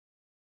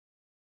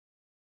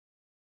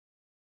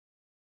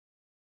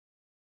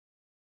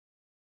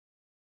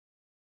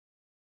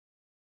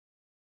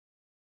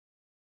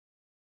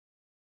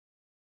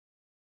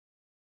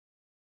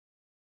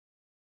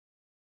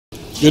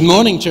Good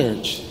morning,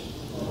 church.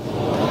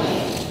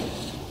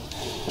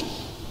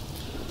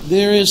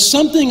 There is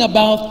something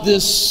about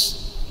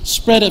this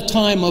spread of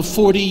time of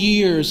 40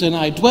 years, and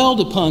I dwelled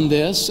upon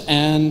this,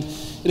 and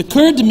it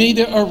occurred to me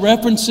there are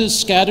references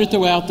scattered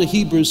throughout the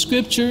Hebrew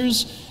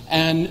Scriptures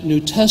and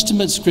New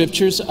Testament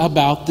Scriptures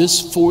about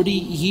this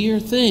 40-year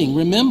thing.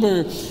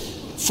 Remember,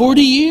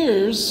 40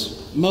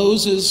 years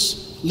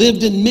Moses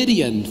lived in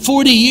Midian.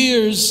 40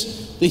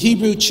 years the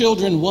Hebrew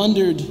children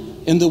wandered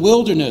in the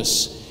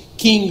wilderness.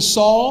 King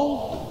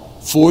Saul,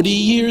 40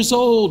 years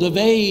old of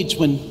age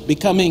when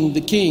becoming the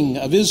king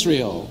of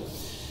Israel.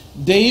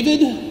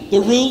 David,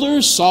 the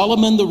ruler,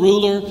 Solomon, the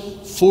ruler,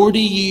 40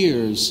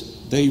 years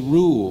they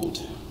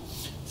ruled.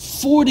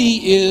 40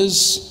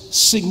 is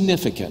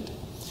significant.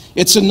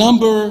 It's a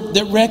number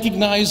that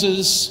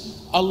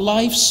recognizes a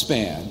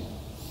lifespan,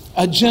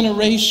 a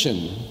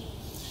generation.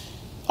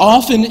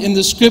 Often in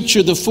the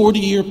Scripture, the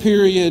 40-year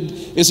period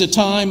is a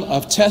time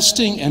of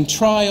testing and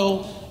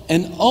trial,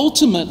 and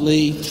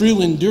ultimately,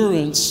 through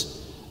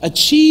endurance,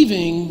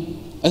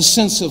 achieving a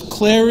sense of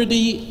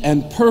clarity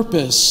and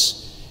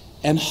purpose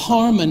and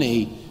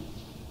harmony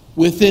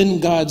within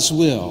God's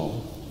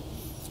will.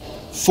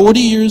 40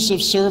 years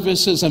of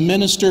service as a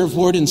minister of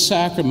word and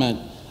sacrament,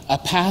 a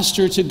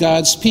pastor to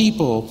God's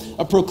people,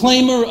 a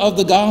proclaimer of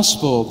the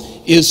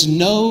gospel is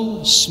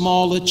no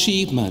small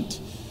achievement,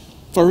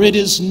 for it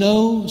is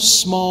no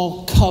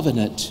small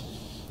covenant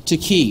to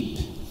keep.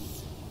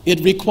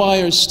 It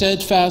requires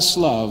steadfast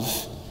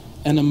love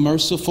and a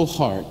merciful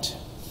heart.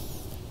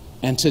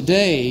 And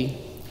today,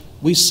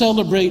 we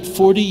celebrate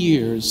 40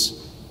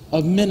 years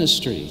of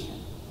ministry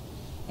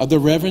of the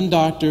Reverend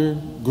Dr.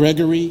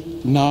 Gregory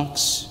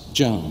Knox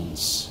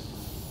Jones.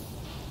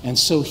 And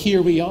so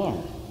here we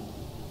are,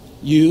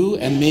 you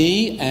and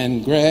me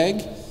and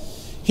Greg.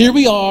 Here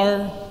we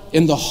are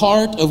in the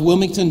heart of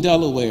Wilmington,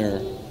 Delaware,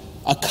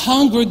 a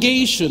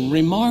congregation,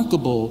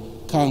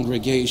 remarkable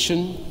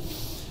congregation,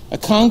 a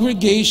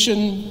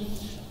congregation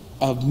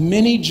of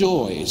many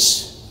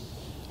joys,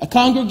 a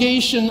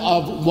congregation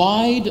of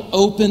wide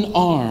open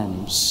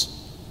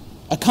arms,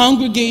 a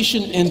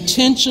congregation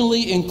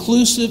intentionally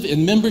inclusive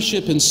in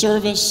membership and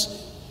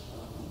service.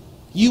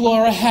 You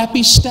are a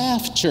happy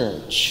staff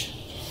church.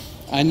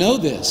 I know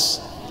this.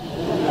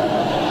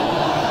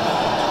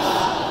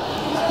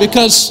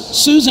 Because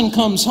Susan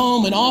comes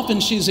home and often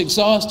she's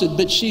exhausted,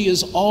 but she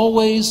is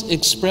always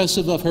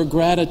expressive of her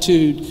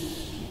gratitude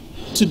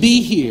to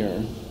be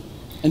here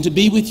and to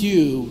be with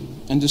you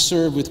and to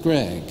serve with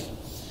Greg.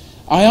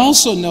 I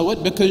also know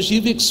it because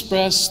you've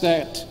expressed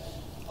that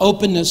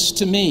openness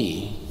to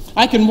me.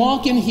 I can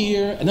walk in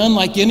here, and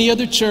unlike any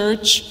other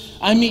church,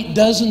 I meet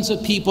dozens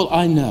of people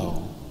I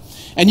know.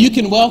 And you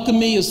can welcome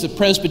me as the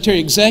presbytery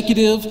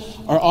executive,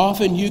 or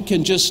often you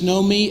can just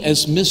know me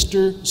as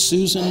Mr.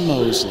 Susan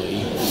Mosley.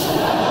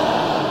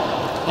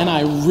 And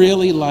I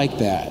really like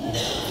that.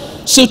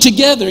 So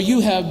together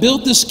you have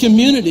built this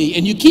community,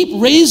 and you keep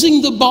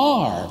raising the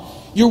bar.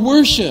 Your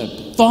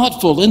worship,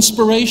 thoughtful,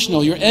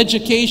 inspirational. Your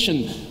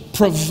education,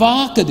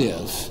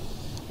 provocative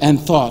and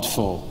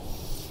thoughtful.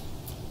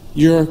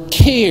 Your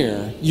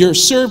care, your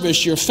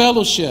service, your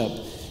fellowship,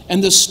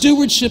 and the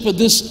stewardship of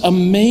this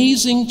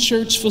amazing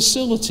church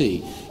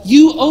facility.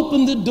 You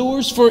open the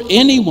doors for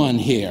anyone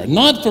here,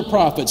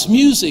 not-for-profits,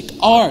 music,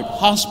 art,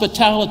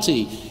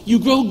 hospitality. You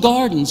grow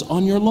gardens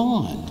on your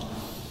lawn.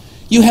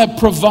 You have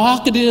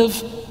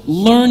provocative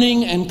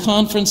learning and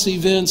conference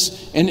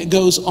events, and it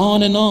goes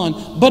on and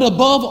on. But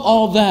above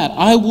all that,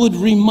 I would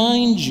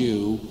remind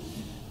you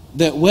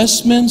that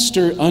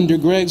Westminster, under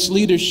Greg's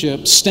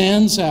leadership,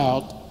 stands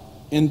out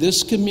in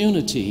this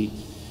community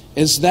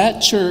as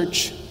that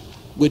church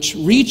which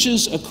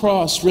reaches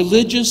across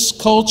religious,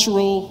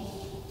 cultural,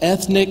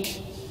 ethnic,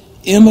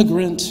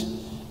 immigrant,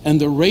 and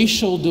the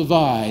racial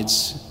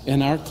divides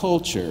in our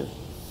culture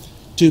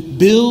to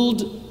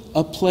build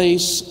a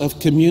place of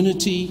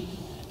community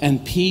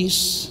and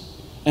peace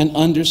and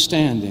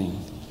understanding.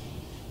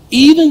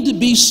 Even to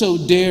be so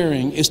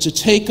daring is to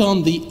take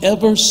on the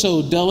ever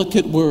so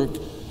delicate work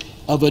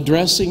of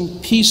addressing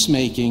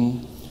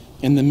peacemaking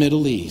in the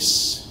Middle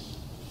East.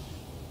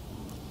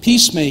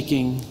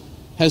 Peacemaking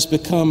has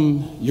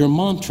become your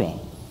mantra.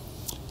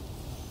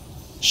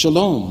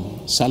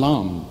 Shalom,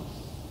 salam,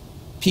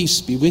 peace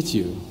be with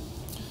you.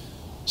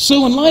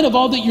 So in light of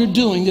all that you're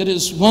doing that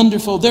is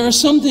wonderful, there are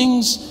some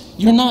things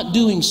you're not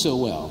doing so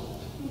well.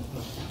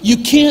 You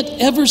can't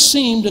ever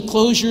seem to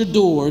close your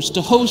doors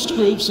to host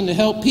groups and to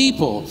help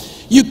people.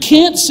 You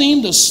can't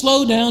seem to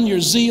slow down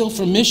your zeal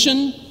for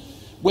mission,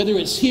 whether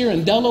it's here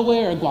in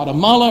Delaware or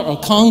Guatemala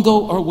or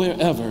Congo or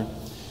wherever.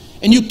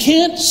 And you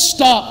can't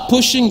stop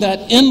pushing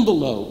that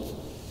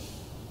envelope,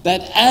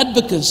 that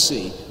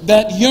advocacy,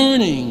 that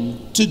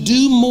yearning to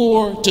do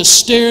more, to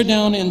stare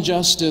down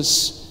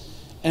injustice,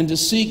 and to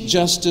seek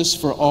justice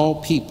for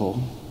all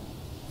people.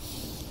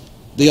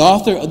 The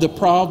author of the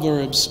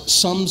Proverbs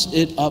sums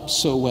it up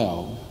so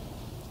well.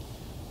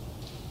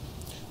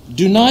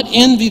 Do not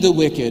envy the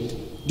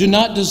wicked, do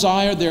not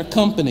desire their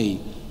company,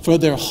 for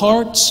their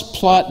hearts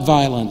plot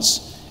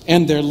violence,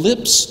 and their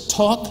lips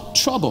talk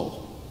trouble.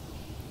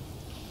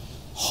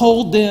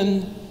 Hold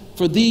then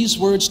for these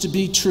words to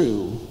be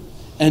true,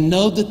 and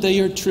know that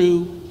they are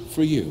true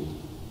for you.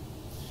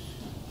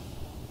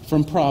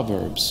 From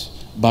Proverbs,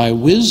 by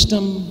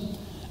wisdom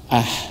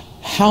a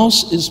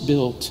house is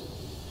built,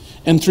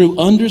 and through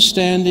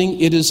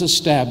understanding it is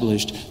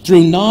established.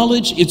 Through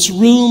knowledge its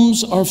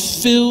rooms are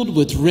filled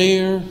with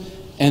rare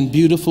and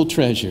beautiful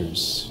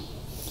treasures.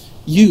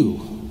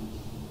 You,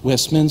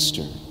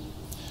 Westminster,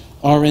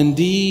 are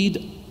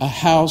indeed a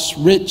house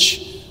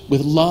rich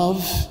with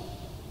love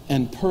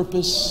and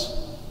purpose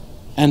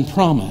and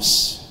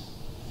promise.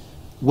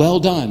 Well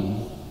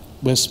done,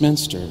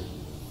 Westminster.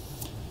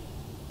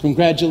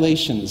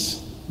 Congratulations,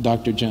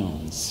 Dr.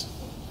 Jones.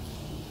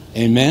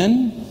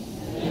 Amen?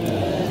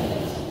 Amen.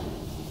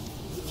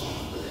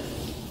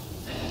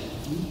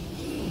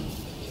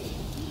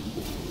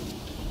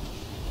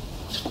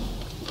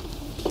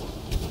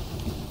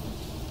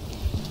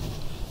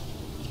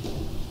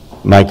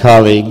 My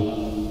colleague,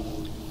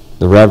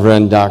 the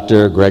Reverend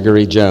Dr.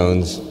 Gregory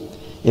Jones,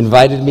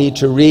 invited me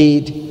to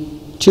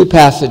read 2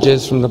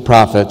 passages from the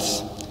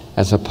prophets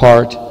as a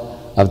part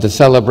of the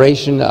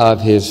celebration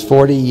of his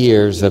 40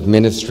 years of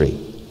ministry.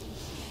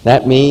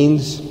 That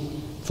means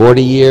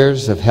 40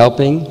 years of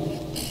helping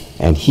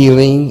and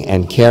healing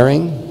and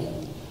caring,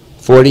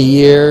 40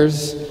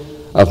 years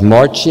of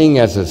marching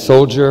as a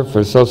soldier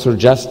for social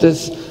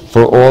justice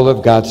for all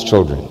of God's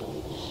children.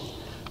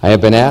 I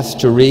have been asked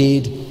to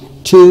read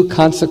 2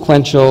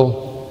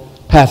 consequential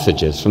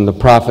passages from the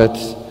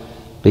prophets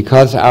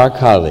because our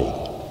colleague,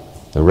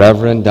 the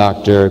Reverend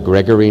Dr.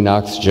 Gregory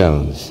Knox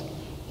Jones,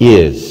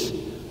 is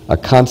a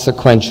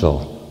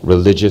consequential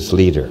religious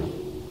leader.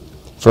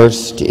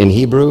 First, in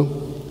Hebrew,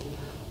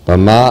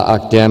 Bama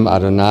akdem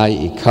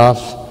Adonai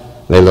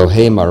ikaf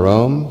lelohei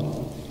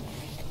marom,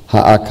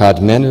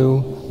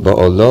 ha'akadmenu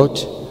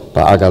ba'olot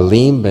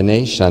ba'agalim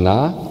b'nei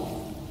shana,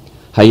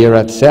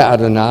 hayiratse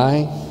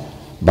Adonai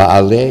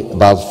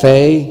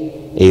ba'alfei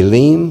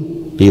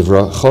elim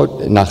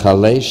bivrochot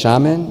nachalei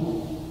shamen,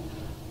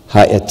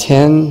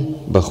 ha'eten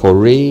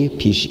b'chori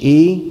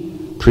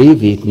pish'i pri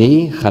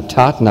vitni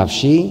chatat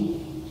nafshi,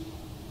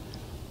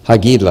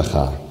 hagid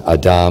lecha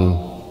Adam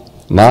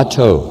ma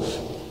tov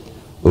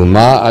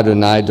Uma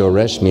Adonai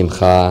doresh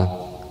mimcha,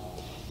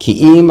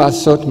 ki im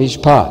asot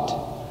mishpat,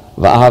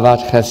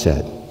 va'avat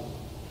chesed,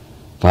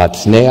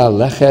 va'atznea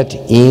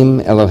lechet im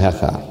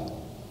Elohecha.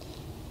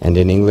 And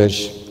in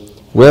English,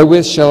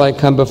 wherewith shall I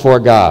come before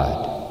God,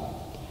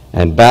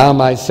 and bow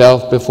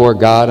myself before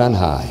God on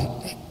high?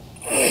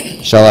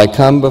 Shall I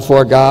come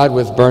before God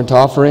with burnt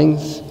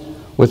offerings,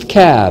 with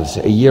calves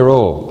a year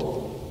old?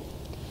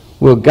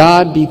 Will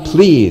God be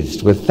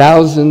pleased with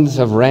thousands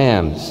of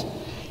rams,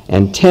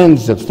 and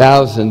tens of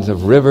thousands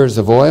of rivers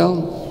of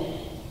oil?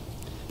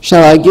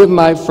 Shall I give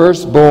my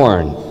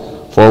firstborn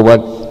for what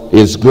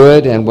is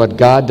good and what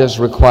God does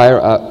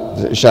require?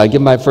 Shall I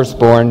give my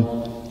firstborn,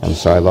 I'm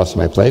sorry, I lost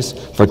my place,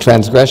 for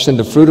transgression,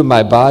 the fruit of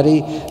my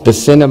body, the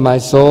sin of my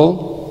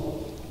soul?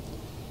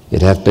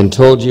 It hath been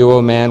told you,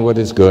 O man, what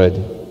is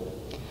good,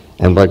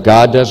 and what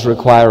God does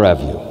require of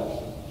you,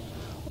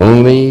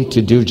 only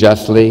to do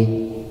justly,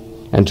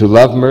 and to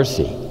love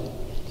mercy,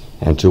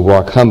 and to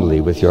walk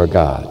humbly with your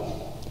God.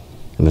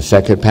 In the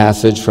second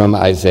passage from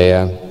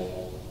Isaiah,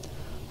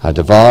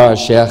 Hadavar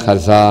asher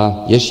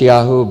chazah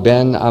Yeshayahu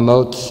ben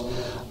Amoz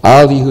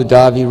al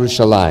Yehuda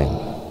v'Yerushalayim,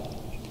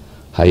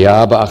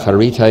 haya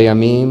ba'acharit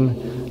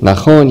hayamim,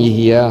 nachon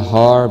yihiyeh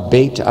har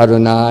beit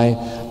Adonai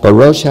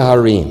barosh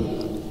harim,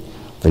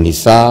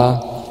 v'nisa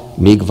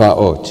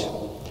migvaot,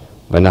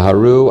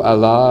 v'naharu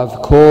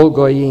alav kol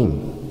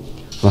goyim,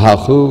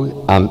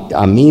 v'halchu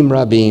amim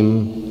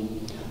rabim,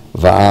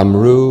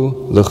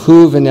 Va'amru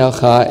lechu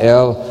v'nelcha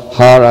el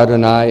har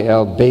Adonai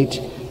el beit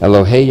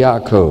Elohei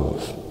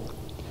Yaakov.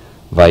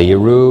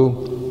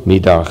 Vayiru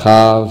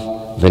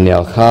midarchav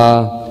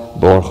v'nelcha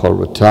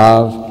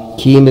borchorotav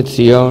ki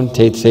mitzion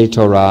tetzei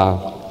Torah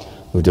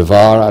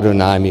u'devar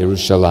Adonai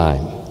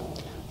miYerushalayim.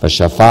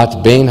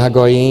 V'shafat bein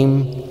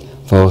hagoyim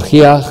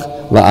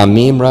v'hochiach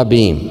la'amim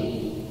rabim.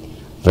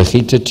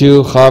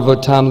 V'chitatu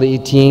charvotam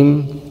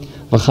li'itim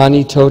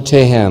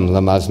v'chanitotehem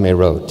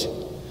lamazmerot.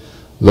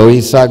 Lo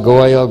yisa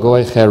goy el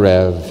goy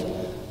cherev,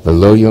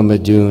 v'lo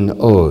yomedun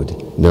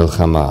od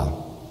milchama.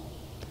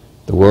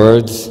 The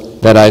words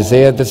that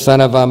Isaiah the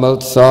son of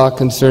Amoz saw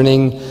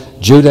concerning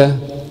Judah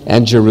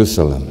and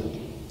Jerusalem.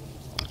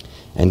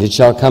 And it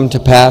shall come to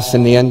pass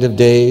in the end of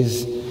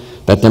days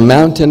that the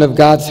mountain of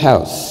God's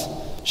house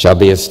shall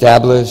be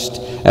established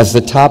as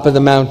the top of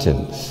the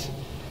mountains,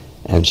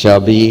 and shall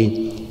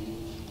be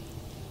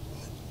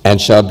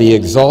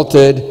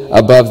exalted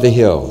above the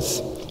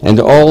hills. And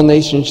all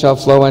nations shall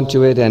flow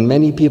unto it, and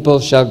many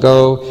people shall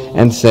go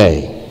and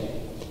say,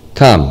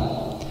 Come,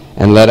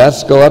 and let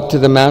us go up to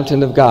the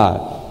mountain of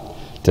God,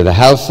 to the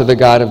house of the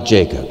God of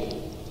Jacob.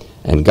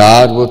 And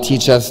God will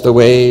teach us the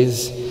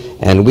ways,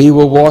 and we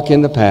will walk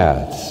in the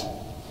paths.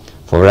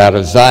 For out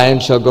of Zion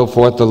shall go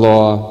forth the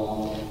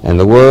law, and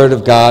the word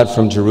of God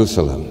from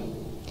Jerusalem.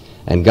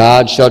 And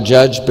God shall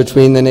judge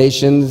between the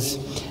nations,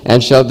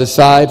 and shall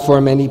decide for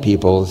many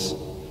peoples.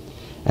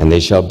 and they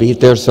shall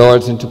beat their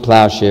swords into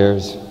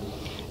plowshares,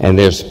 and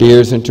their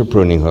spears into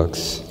pruning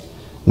hooks.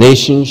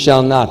 Nation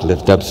shall not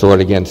lift up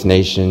sword against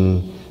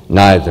nation,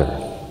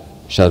 neither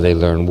shall they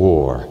learn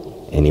war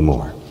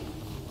anymore.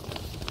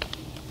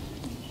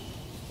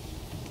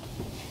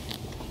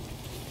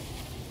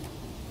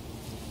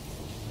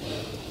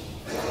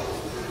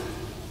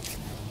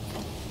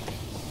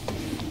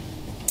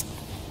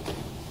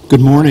 Good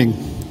morning.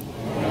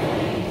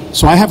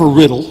 So I have a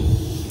riddle,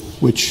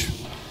 which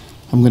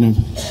I'm going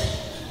to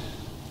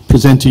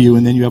present to you,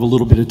 and then you have a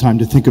little bit of time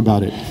to think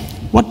about it.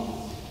 What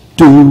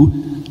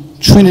do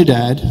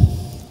Trinidad,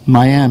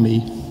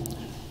 Miami,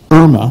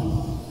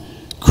 Irma,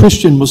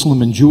 Christian,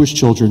 Muslim, and Jewish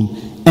children,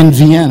 and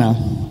Vienna,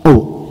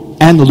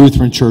 and the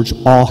Lutheran Church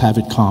all have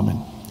in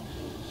common?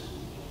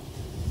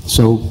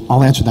 So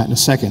I'll answer that in a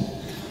second.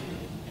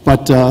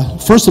 But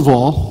first of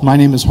all, my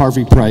name is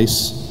Harvey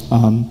Price,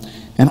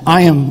 and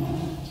I am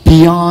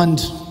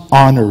beyond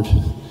honored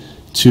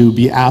to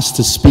be asked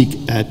to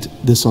speak at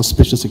this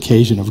auspicious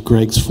occasion of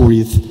Greg's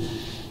 40th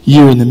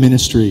year in the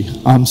ministry.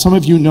 Some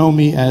of you know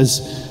me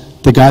as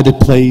the guy that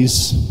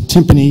plays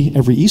timpani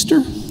every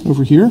Easter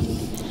over here.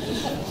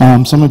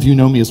 Some of you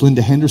know me as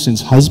Linda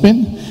Henderson's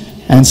husband,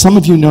 and some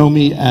of you know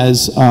me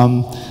as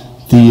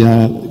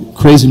the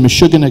crazy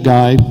Meshuggah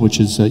guy,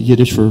 which is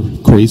Yiddish for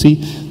crazy,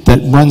 that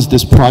runs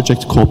this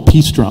project called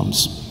Peace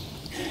Drums.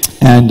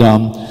 And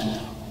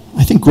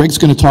I think Greg's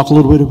going to talk a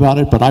little bit about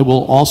it, but I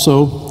will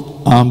also,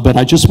 but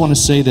I just want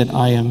to say that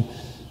I am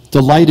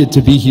delighted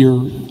to be here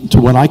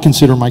to what I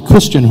consider my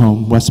Christian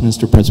home,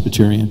 Westminster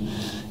Presbyterian.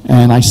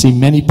 And I see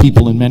many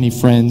people and many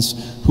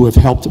friends who have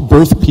helped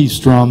birth Peace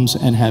Drums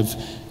and have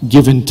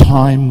given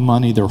time,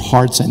 money, their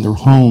hearts, and their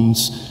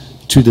homes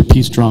to the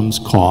Peace Drums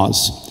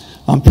cause.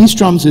 Peace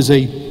Drums is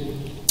a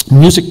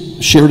music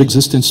shared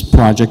existence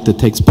project that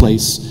takes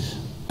place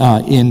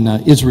in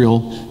Israel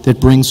that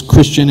brings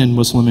Christian and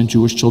Muslim and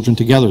Jewish children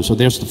together. So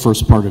there's the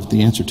first part of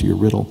the answer to your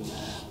riddle.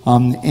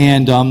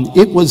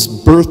 It was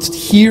birthed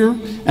here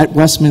at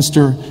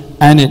Westminster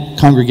and at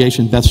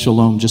Congregation Beth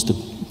Shalom, just a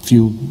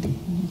few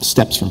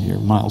steps from here,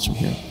 miles from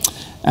here.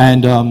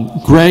 And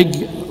Greg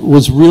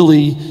was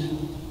really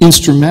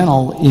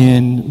instrumental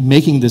in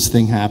making this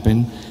thing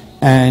happen.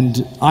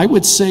 And I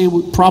would say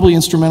probably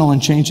instrumental in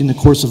changing the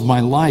course of my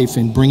life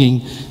and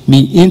bringing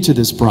me into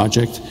this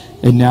project.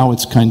 And now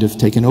it's kind of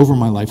taken over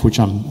my life, which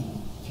I'm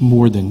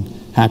more than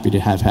happy to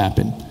have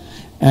happen.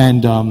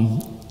 And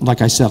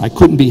like I said, I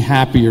couldn't be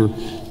happier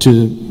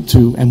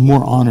and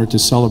more honored to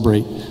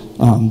celebrate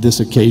this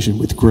occasion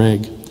with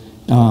Greg.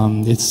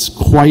 It's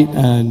quite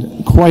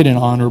an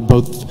honor.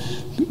 Both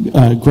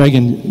Greg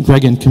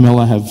and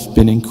Camilla have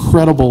been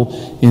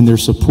incredible in their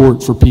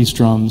support for Peace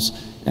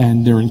Drums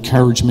and their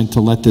encouragement to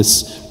let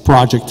this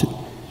project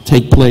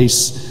take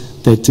place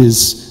that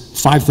is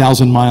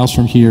 5,000 miles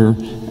from here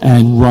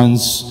and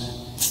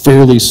runs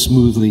fairly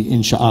smoothly,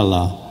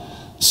 inshallah.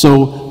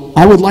 So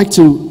I would like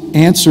to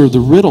answer the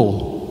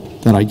riddle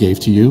that I gave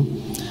to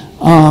you,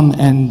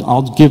 and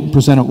I'll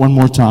present it one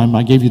more time.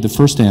 I gave you the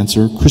first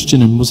answer: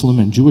 Christian and Muslim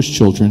and Jewish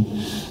children,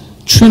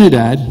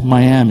 Trinidad,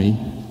 Miami,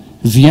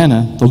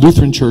 Vienna, the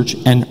Lutheran Church,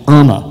 and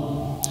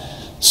Irma.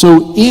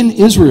 So in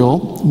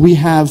Israel, we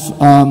have,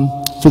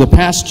 for the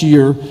past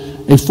year,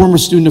 a former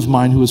student of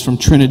mine who is from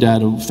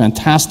Trinidad, a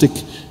fantastic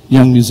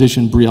young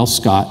musician, Brielle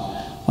Scott,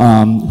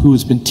 who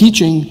has been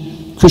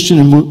teaching Christian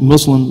and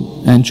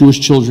Muslim and Jewish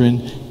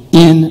children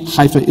in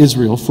Haifa,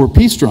 Israel, for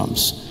Peace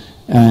Drums.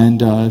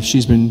 And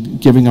she's been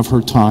giving of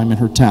her time and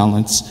her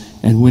talents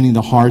and winning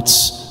the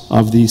hearts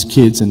of these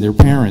kids and their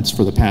parents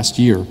for the past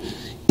year.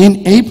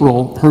 In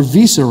April, her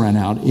visa ran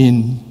out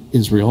in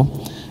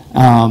Israel,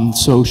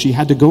 so she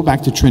had to go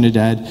back to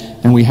Trinidad,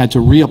 and we had to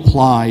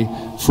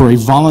reapply for a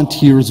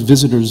volunteer's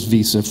visitor's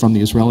visa from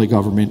the Israeli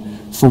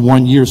government for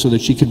 1 year so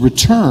that she could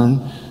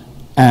return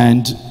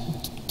and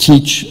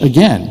teach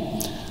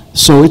again.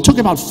 So it took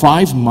about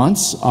 5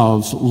 months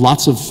of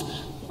lots of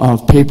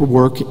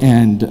paperwork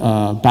and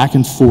back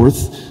and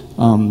forth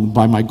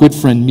by my good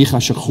friend Micha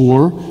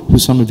Shakur, who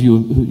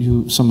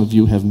some of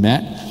you have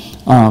met,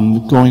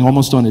 going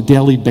almost on a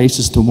daily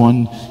basis to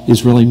one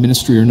Israeli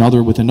ministry or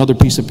another with another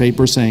piece of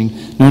paper saying,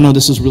 no,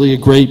 this is really a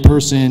great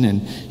person,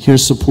 and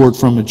here's support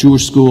from a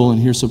Jewish school,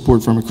 and here's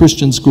support from a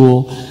Christian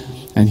school,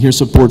 and here's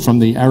support from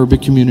the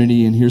Arabic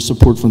community, and here's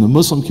support from the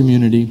Muslim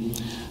community.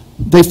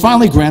 They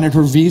finally granted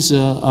her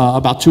visa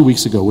about 2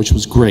 weeks ago, which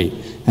was great.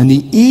 And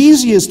the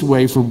easiest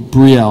way for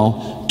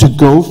Brielle to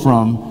go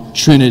from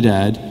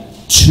Trinidad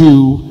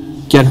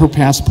to get her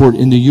passport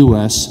in the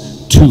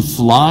U.S. to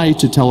fly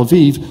to Tel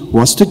Aviv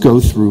was to go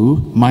through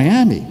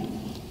Miami.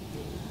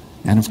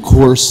 And of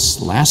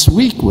course, last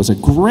week was a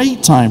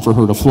great time for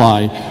her to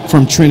fly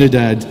from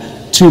Trinidad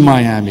to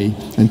Miami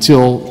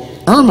until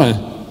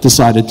Irma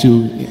decided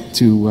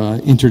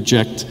to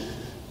interject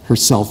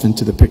herself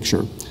into the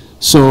picture.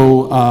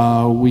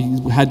 So we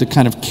had to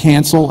kind of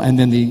cancel, and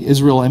then the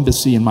Israel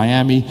embassy in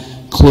Miami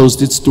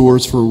closed its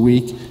doors for a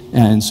week,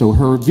 and so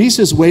her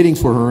visa is waiting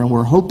for her, and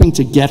we're hoping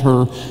to get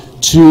her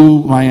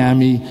to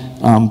Miami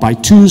by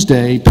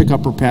Tuesday, pick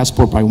up her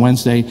passport by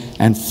Wednesday,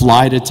 and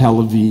fly to Tel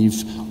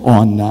Aviv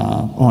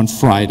on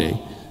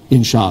Friday,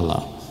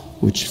 inshallah,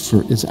 which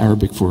is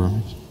Arabic for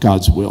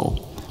God's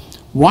will.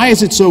 Why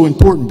is it so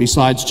important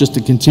besides just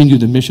to continue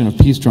the mission of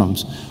Peace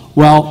Drums?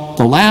 Well,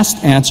 the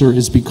last answer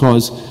is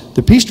because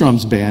the Peace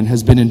Drums Band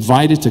has been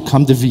invited to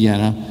come to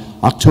Vienna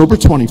October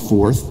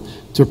 24th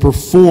to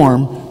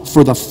perform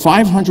for the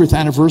 500th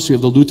anniversary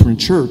of the Lutheran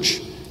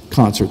Church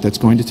concert that's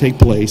going to take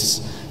place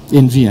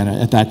in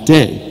Vienna at that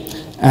day.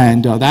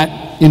 And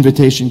that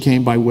invitation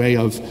came by way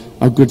of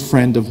a good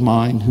friend of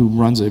mine who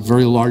runs a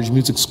very large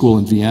music school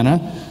in Vienna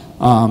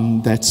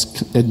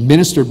that's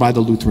administered by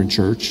the Lutheran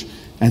Church.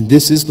 And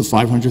this is the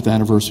 500th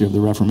anniversary of the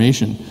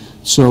Reformation.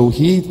 So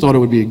he thought it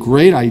would be a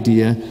great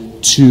idea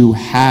to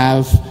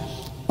have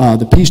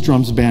the Peace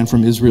Drums Band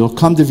from Israel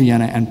come to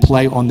Vienna and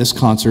play on this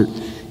concert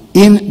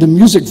in the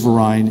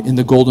Musikverein in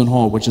the Golden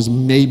Hall, which is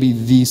maybe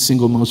the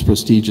single most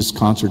prestigious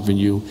concert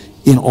venue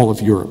in all of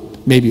Europe,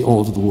 maybe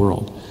all over the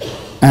world.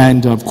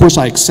 And of course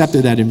I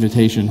accepted that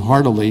invitation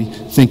heartily,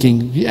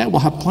 thinking, yeah, we'll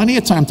have plenty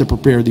of time to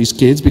prepare these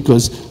kids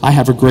because I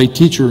have a great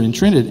teacher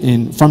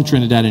from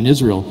Trinidad in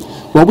Israel.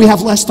 Well, we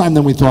have less time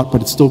than we thought,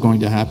 but it's still going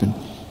to happen.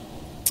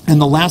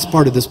 And the last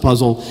part of this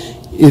puzzle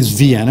is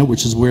Vienna,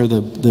 which is where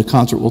the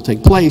concert will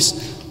take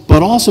place,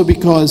 but also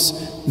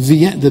because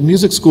the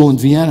music school in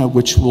Vienna,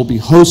 which will be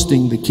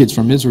hosting the kids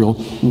from Israel,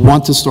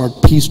 want to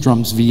start Peace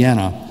Drums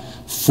Vienna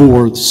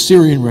for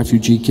Syrian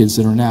refugee kids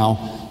that are now,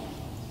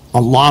 a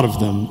lot of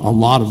them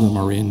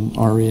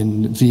are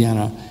in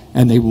Vienna,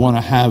 and they want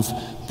to have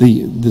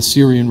the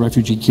Syrian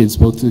refugee kids,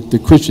 both the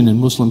Christian and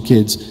Muslim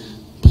kids,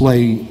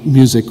 play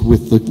music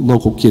with the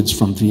local kids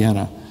from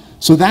Vienna.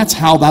 So that's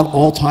how that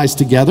all ties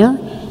together,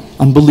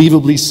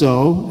 unbelievably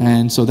so,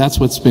 and so that's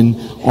what's been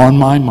on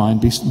my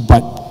mind.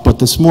 But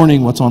this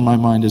morning, what's on my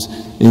mind is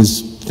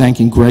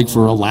thanking Greg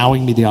for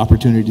allowing me the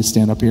opportunity to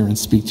stand up here and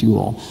speak to you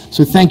all.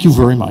 So thank you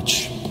very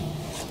much.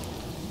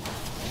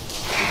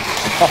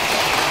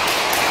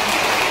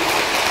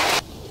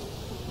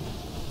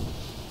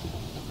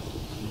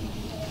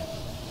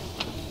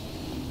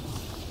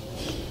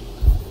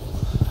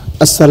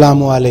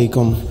 Assalamu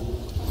alaikum.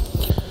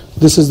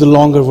 This is the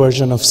longer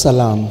version of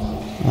salam.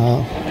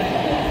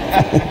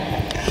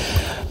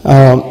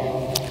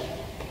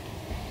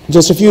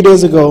 Just a few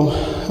days ago,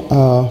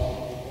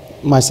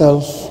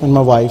 myself and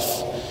my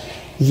wife,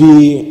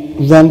 we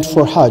went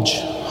for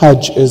Hajj.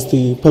 Hajj is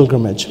the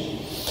pilgrimage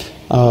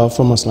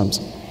for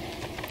Muslims.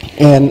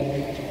 And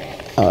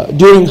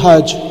during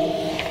Hajj,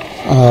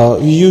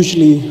 we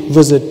usually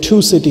visit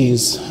two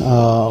cities,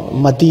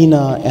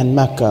 Medina and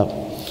Mecca.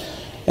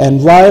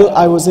 And while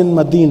I was in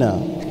Medina,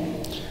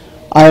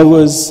 I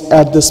was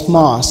at this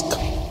mosque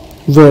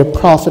where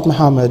Prophet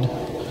Muhammad,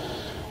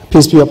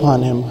 peace be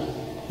upon him,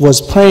 was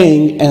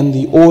praying, and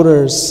the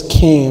orders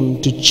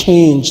came to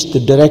change the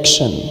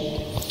direction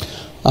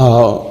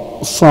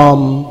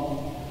from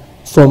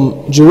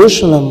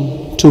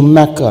Jerusalem to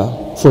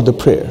Mecca for the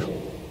prayer.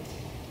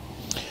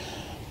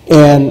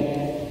 And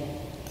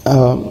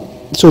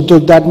so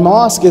that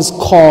mosque is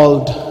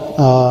called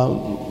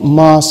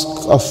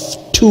Mosque of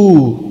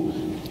Two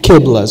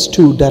Qiblas,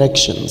 two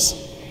directions.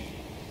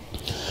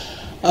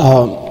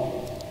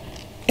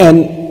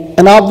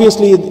 And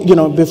obviously,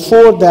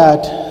 before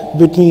that,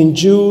 between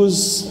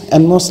Jews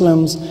and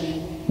Muslims,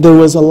 there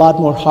was a lot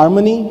more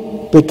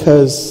harmony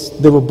because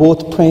they were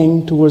both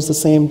praying towards the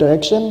same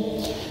direction.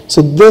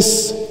 So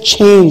this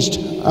changed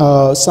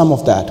some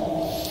of that.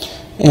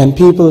 And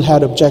people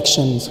had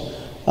objections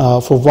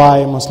for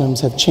why Muslims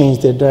have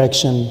changed their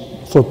direction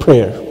for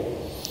prayer.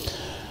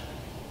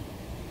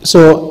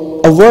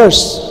 So a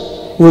verse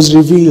was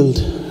revealed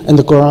in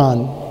the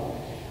Quran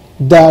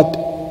that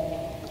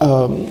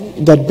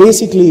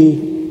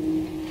basically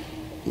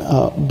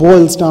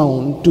boils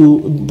down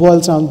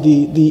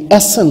the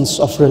essence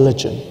of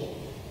religion.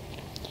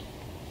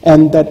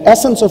 And that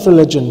essence of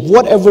religion,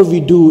 whatever we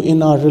do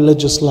in our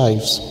religious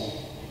lives,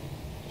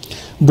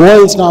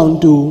 boils down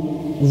to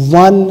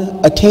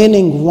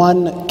attaining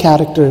one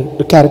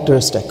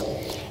characteristic,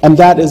 and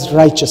that is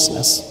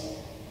righteousness.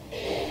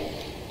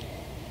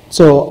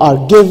 So our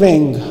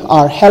giving,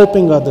 our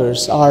helping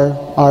others,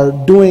 our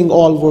doing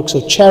all works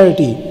of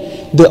charity,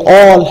 they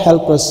all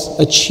help us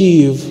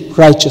achieve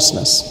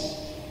righteousness.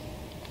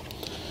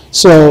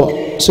 So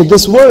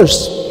this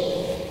verse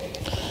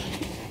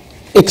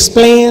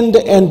explained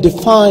and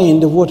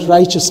defined what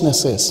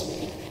righteousness is.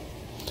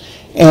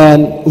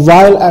 And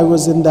while I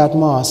was in that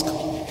mosque,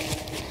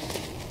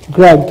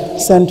 Greg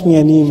sent me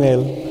an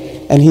email,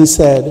 and he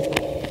said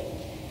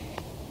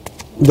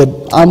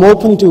that I'm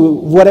open to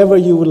whatever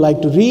you would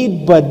like to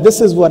read, but this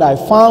is what I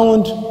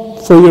found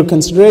for your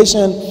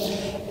consideration.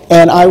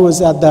 And I was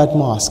at that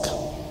mosque.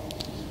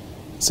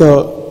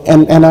 So,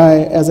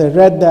 as I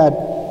read that,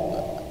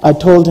 I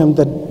told him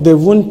that there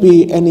wouldn't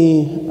be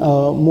any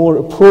more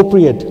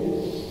appropriate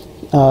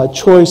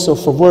choice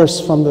of a verse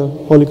from the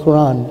Holy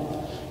Quran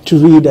to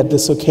read at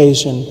this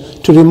occasion,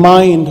 to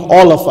remind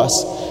all of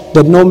us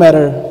that no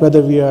matter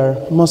whether we are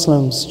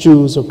Muslims,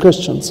 Jews, or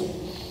Christians,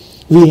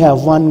 we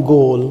have one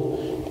goal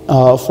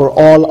for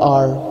all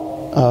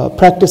our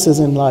practices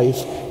in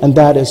life, and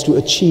that is to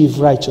achieve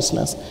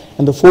righteousness.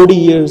 And the 40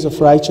 years of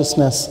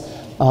righteousness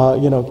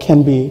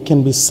can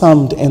be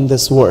summed in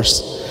this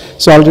verse.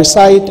 So I'll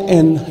recite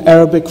in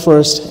Arabic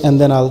first, and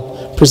then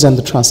I'll present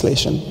the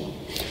translation.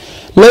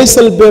 ليس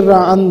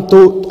البر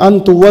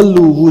أن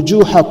تولوا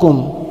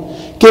وجوهكم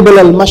قبل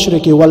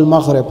المشرق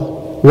والمغرب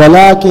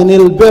ولكن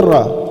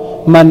البر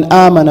من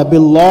آمن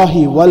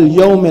بالله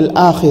واليوم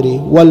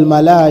الآخر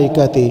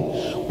والملائكة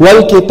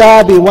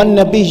والكتاب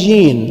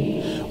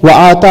والنبيين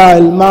وآتى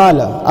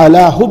المال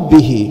على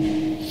حبه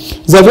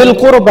ذوي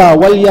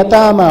القربى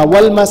واليتامى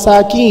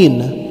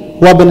والمساكين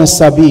وابن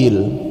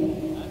السبيل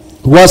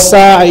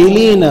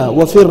والسائلين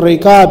وفي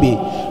الركاب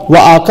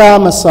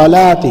وأقام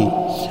الصلاة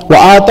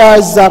وآتى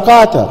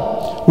الزكاة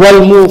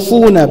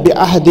والموفون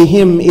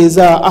بعهدهم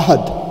إذا عهد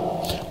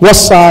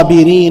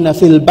والصابرين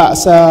في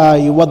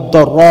البأساء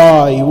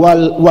والضراء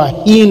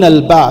وحين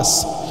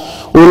البأس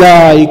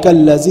أولئك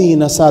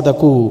الذين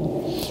صدقوا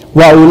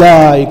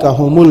وأولئك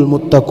هم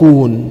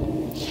المتقون.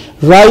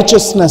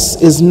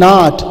 Righteousness is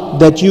not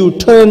that you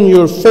turn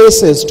your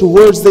faces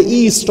towards the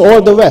east or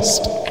the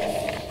west,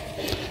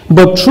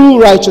 but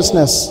true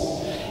righteousness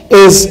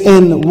is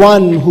in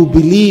one who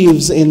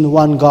believes in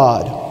one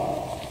God.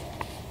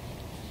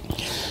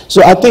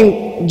 So I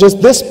think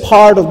just this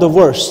part of the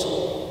verse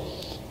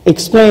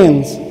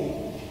explains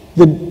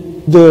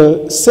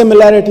the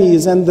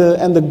similarities and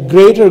the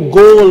greater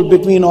goal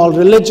between all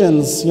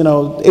religions.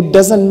 It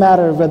doesn't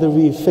matter whether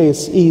we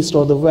face east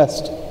or the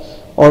west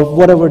or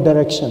whatever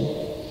direction.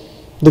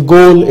 The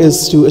goal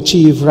is to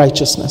achieve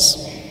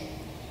righteousness.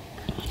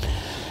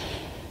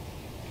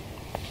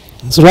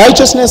 So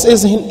righteousness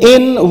is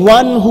in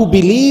one who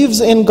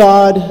believes in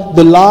God,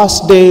 the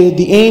last day,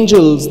 the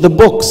angels, the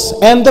books,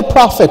 and the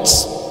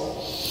prophets,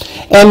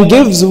 and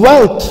gives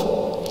wealth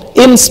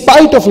in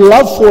spite of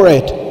love for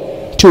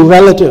it to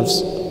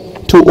relatives,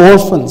 to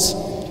orphans,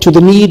 to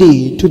the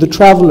needy, to the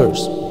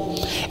travelers,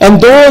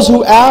 and those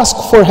who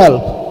ask for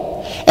help,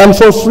 and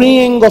for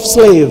freeing of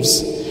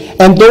slaves,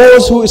 and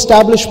those who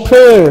establish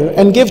prayer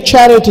and give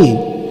charity,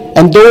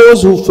 and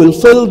those who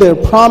fulfill their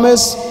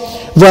promise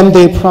when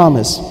they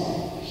promise,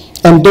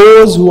 and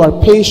those who are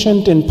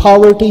patient in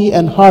poverty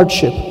and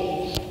hardship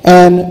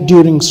and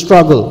during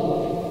struggle.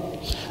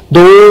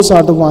 Those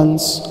are the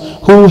ones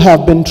who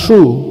have been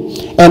true,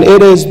 and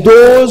it is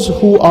those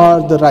who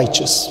are the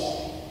righteous.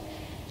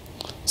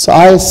 So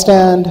I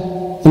stand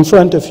in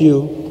front of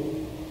you,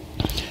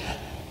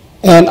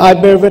 and I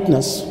bear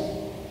witness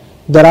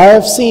that I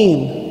have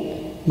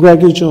seen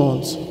Gregory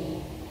Jones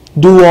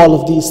do all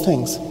of these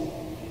things.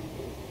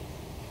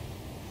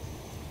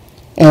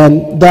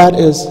 And that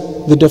is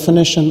the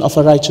definition of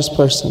a righteous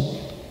person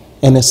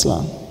in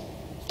Islam.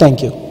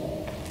 Thank you.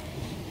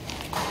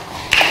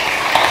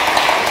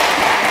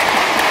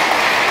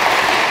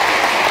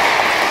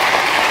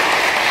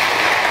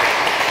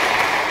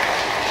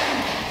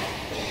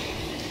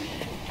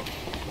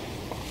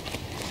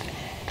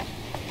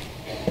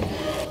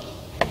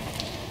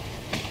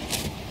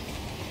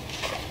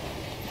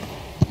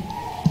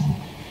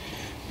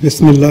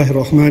 Bismillah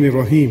ar-Rahman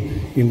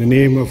ar-Rahim. In the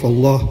name of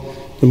Allah,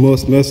 the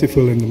most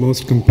merciful and the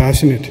most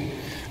compassionate.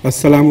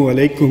 Assalamu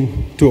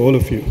alaikum to all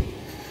of you.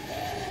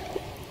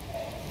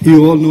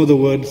 You all know the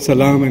word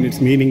salam and its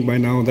meaning by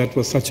now. That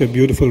was such a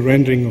beautiful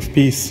rendering of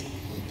peace.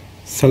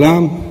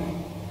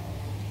 Salam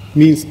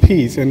means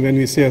peace, and when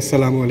we say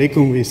assalamu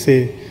alaikum, we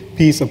say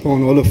peace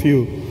upon all of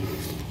you.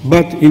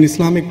 But in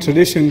Islamic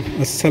tradition,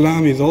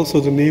 as-salam is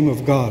also the name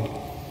of God.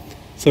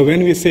 So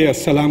when we say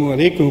assalamu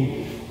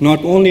alaikum,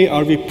 not only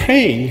are we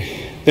praying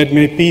that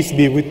may peace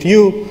be with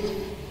you,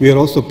 we are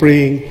also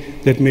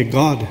praying that may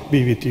God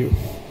be with you.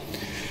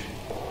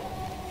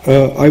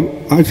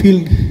 I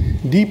feel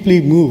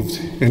deeply moved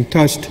and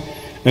touched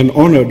and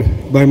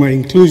honored by my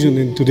inclusion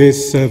in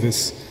today's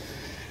service.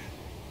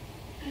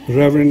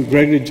 Reverend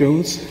Gregory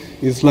Jones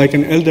is like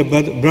an elder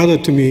brother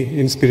to me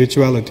in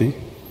spirituality,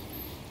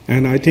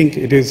 and I think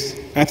it is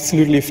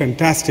absolutely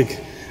fantastic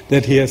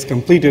that he has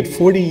completed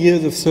 40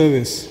 years of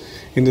service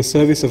in the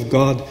service of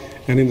God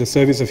and in the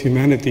service of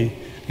humanity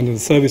and in the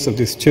service of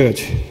this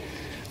church.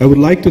 I would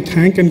like to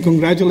thank and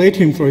congratulate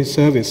him for his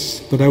service,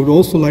 but I would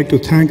also like to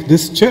thank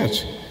this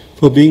church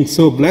for being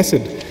so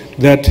blessed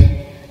that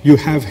you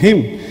have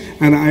him,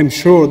 and I'm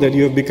sure that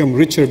you have become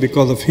richer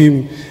because of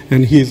him,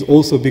 and he has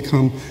also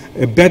become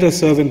a better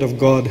servant of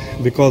God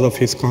because of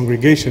his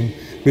congregation.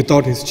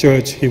 Without his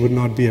church, he would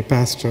not be a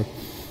pastor.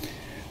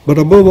 But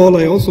above all,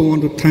 I also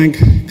want to thank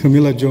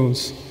Camilla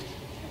Jones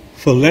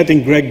for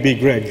letting Greg be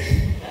Greg.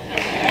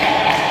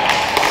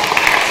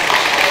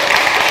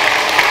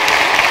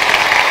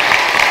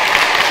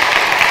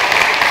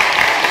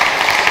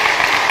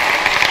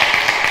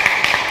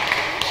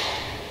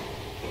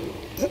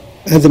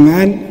 As a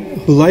man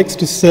who likes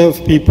to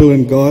serve people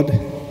and God,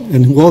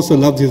 and who also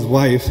loves his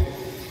wife,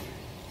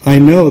 I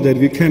know that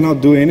we cannot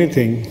do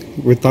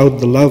anything without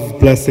the love,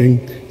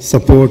 blessing,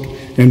 support,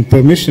 and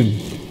permission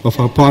of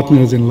our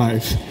partners in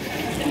life.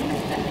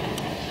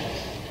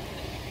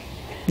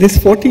 This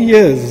 40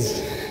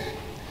 years,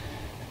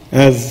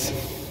 as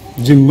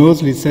Jim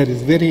Moseley said,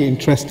 is very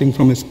interesting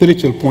from a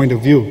spiritual point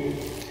of view.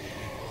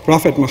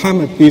 Prophet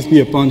Muhammad, peace be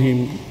upon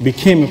him,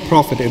 became a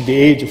prophet at the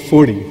age of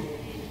 40.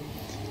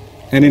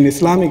 And in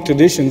Islamic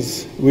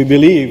traditions, we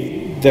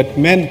believe that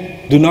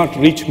men do not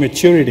reach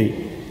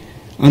maturity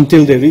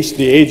until they reach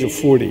the age of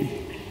 40.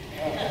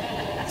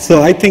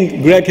 So I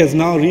think Greg has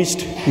now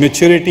reached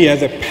maturity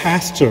as a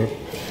pastor.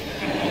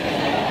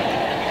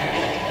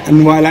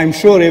 And while I'm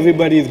sure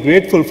everybody is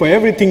grateful for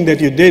everything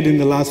that you did in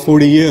the last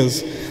 40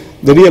 years,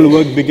 the real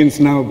work begins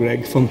now,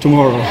 Greg, from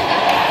tomorrow.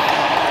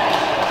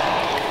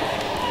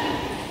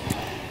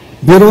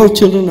 We're all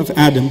children of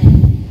Adam.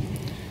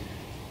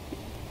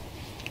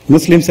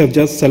 Muslims have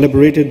just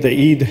celebrated the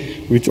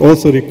Eid, which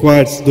also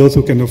requires those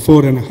who can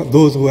afford and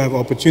those who have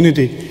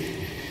opportunity,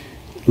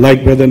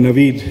 like Brother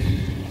Naveed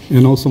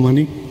and also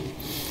Mani,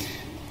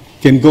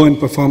 can go and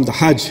perform the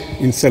Hajj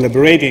in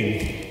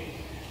celebrating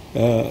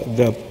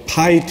the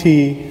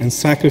piety and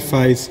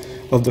sacrifice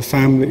of the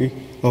family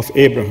of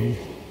Abraham.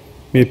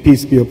 May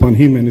peace be upon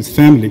him and his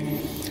family.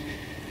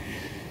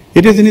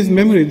 It is in his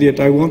memory that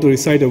I want to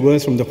recite a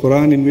verse from the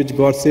Quran in which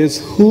God says,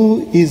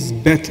 "Who is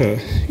better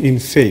in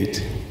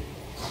faith?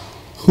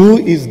 Who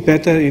is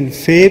better in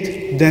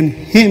faith than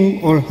him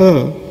or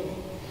her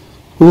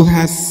who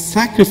has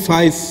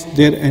sacrificed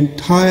their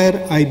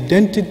entire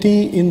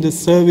identity in the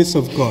service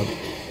of God?"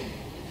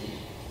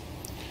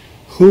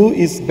 Who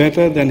is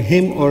better than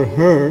him or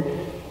her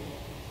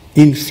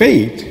in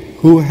faith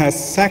who has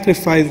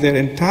sacrificed their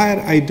entire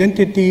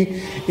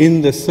identity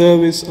in the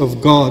service of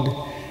God,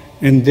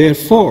 and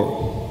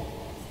therefore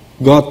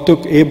God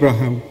took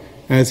Abraham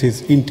as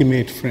his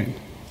intimate friend.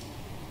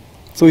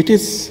 So it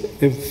is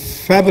a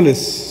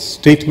fabulous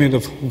statement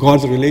of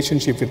God's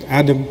relationship with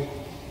Adam,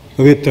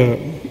 with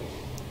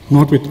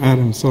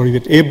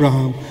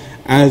Abraham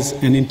as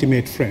an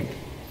intimate friend.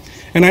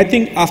 And I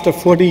think after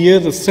 40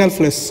 years of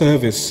selfless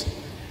service,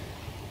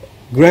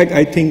 Greg,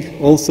 I think,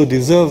 also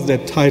deserves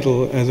that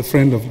title as a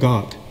friend of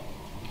God.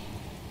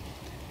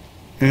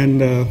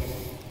 And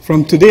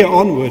from today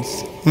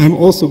onwards, I'm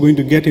also going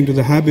to get into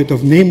the habit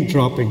of name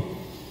dropping.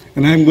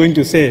 And I'm going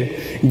to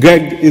say,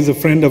 Greg is a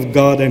friend of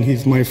God and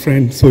he's my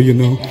friend, so you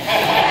know.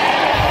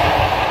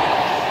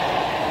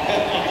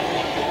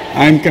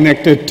 I'm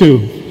connected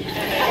too.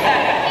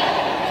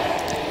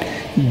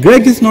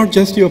 Greg is not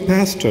just your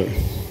pastor.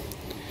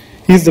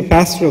 He's the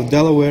pastor of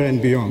Delaware and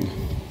beyond.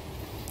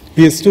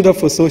 He has stood up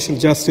for social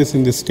justice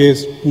in this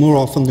case more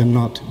often than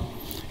not.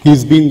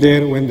 He's been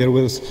there when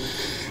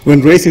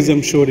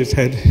racism showed its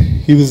head.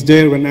 He was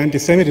there when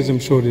anti-Semitism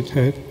showed its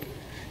head.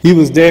 He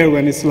was there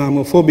when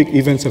Islamophobic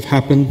events have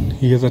happened.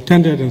 He has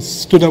attended and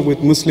stood up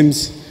with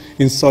Muslims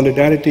in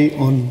solidarity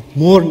on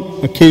more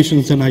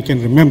occasions than I can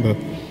remember.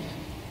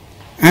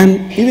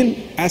 And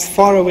even as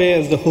far away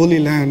as the Holy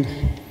Land,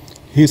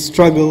 his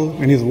struggle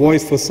and his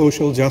voice for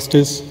social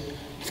justice,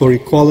 for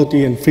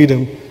equality and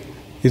freedom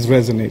is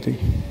resonating.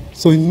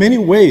 So in many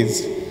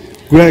ways,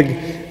 Greg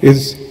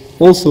is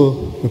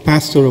also the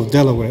pastor of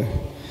Delaware.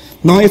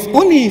 Now,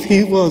 if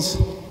he was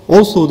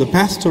also the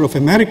pastor of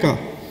America,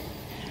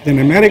 then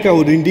America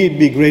would indeed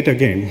be great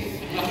again.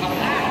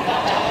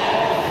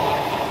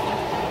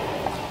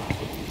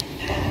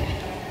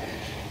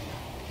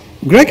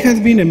 Greg has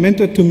been a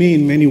mentor to me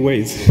in many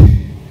ways.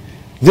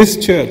 This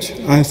church,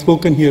 I have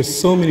spoken here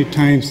so many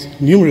times,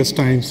 numerous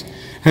times,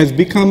 has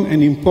become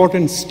an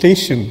important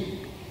station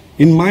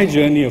in my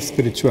journey of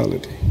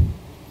spirituality.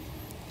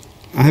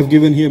 I have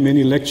given here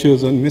many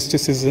lectures on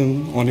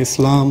mysticism, on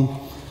Islam,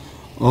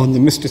 on the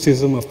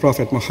mysticism of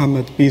Prophet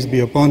Muhammad, peace be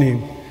upon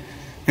him.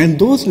 And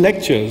those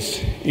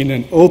lectures, in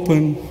an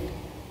open,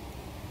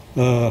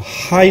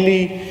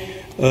 highly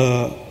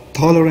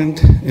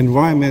tolerant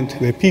environment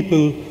where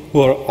people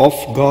who are of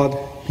God,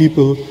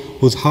 people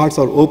whose hearts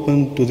are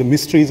open to the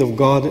mysteries of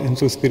God and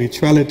to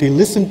spirituality,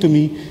 listen to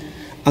me,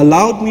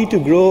 allowed me to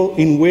grow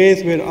in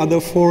ways where other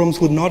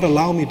forums would not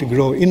allow me to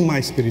grow in my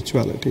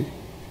spirituality.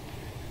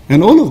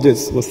 And all of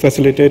this was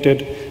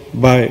facilitated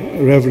by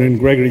Reverend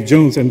Gregory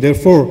Jones, and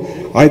therefore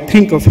I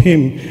think of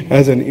him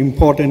as an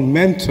important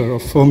mentor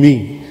for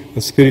me,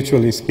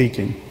 spiritually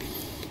speaking.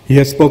 He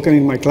has spoken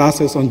in my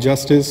classes on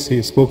justice, he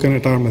has spoken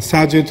at our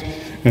masajid,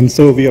 and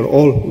so we are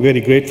all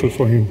very grateful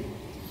for him.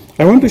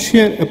 I want to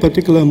share a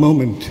particular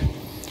moment.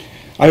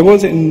 I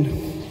was in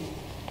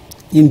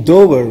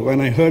Dover when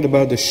I heard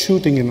about the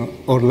shooting in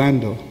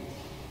Orlando,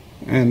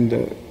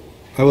 and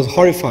I was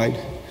horrified.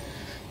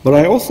 But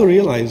I also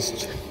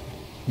realized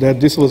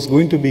that this was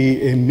going to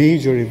be a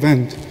major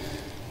event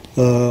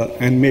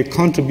and may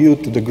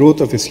contribute to the growth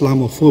of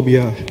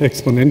Islamophobia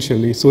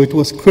exponentially. So it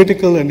was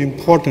critical and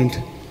important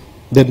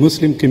that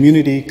Muslim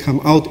community come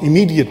out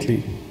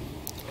immediately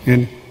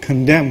and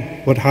condemn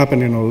what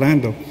happened in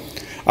Orlando.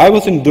 I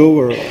was in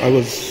Dover.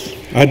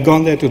 I'd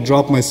gone there to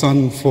drop my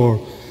son for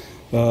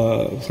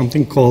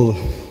something called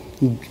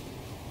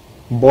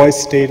Boys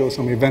State or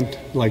some event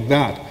like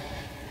that.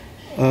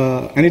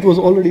 And it was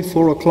already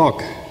 4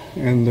 o'clock,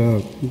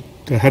 and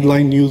The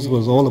headline news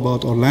was all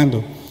about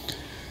Orlando.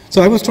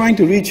 So I was trying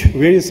to reach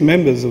various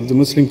members of the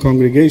Muslim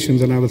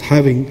congregations, and I was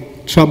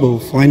having trouble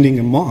finding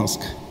a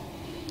mosque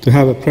to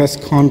have a press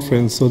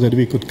conference so that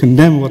we could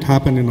condemn what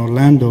happened in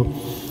Orlando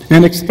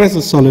and express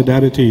the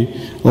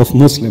solidarity of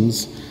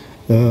Muslims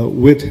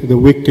with the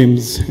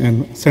victims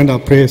and send our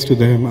prayers to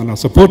them and our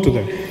support to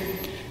them.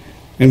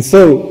 And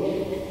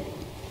so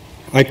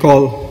I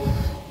call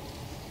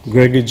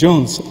Gregory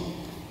Jones,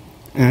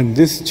 and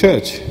this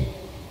church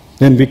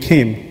then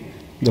became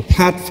the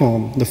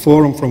platform, the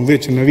forum from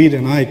which Naveed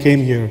and I came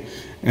here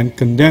and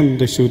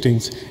condemned the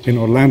shootings in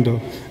Orlando.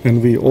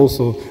 And we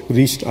also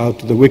reached out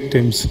to the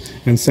victims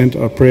and sent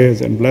our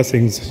prayers and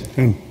blessings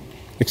and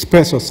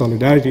expressed our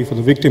solidarity for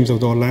the victims of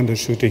the Orlando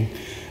shooting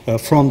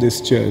from this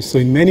church. So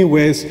in many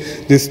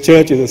ways, this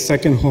church is a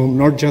second home,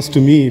 not just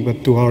to me,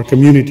 but to our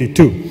community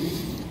too.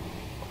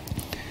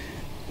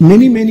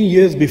 Many, many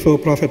years before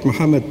Prophet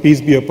Muhammad,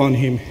 peace be upon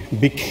him,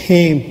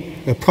 became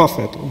a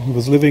prophet, he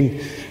was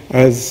living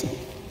as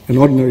an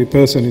ordinary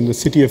person in the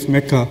city of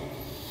Mecca.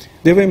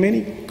 There were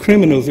many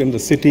criminals in the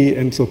city,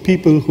 and so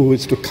people who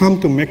used to come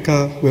to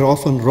Mecca were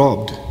often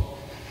robbed.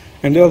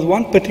 And there was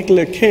one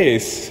particular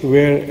case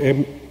where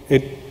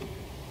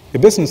a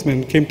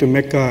businessman came to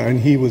Mecca and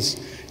he was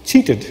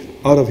cheated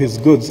out of his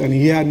goods, and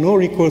he had no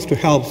recourse to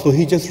help, so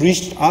he just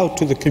reached out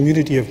to the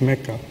community of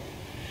Mecca.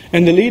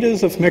 And the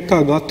leaders of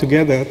Mecca got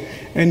together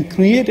and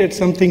created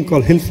something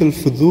called Hilf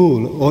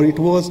al-Fudul, or it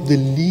was the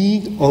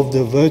League of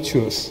the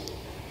Virtuous.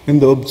 And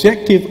the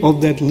objective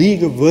of that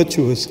League of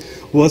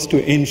Virtuous was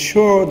to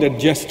ensure that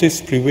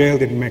justice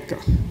prevailed in Mecca.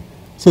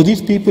 So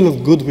these people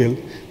of goodwill,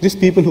 these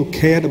people who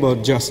cared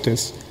about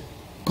justice,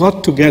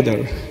 got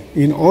together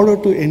in order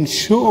to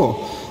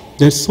ensure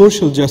that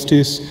social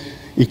justice,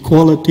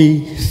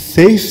 equality,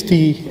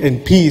 safety,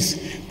 and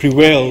peace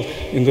prevailed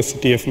in the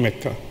city of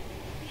Mecca.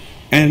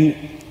 And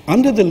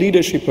under the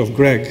leadership of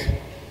Greg,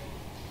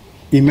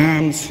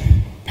 imams,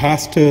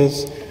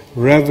 pastors,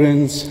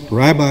 reverends,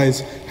 rabbis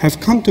have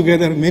come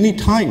together many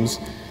times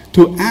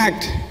to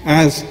act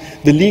as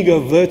the League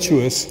of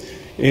Virtuous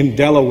in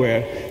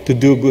Delaware to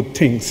do good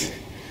things.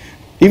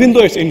 Even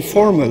though it's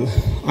informal,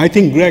 I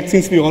think, Greg,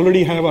 since we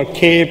already have our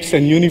capes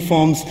and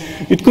uniforms,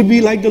 it could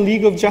be like the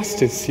League of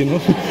Justice, you know.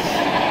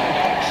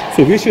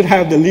 So we should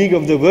have the League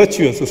of the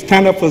Virtuous to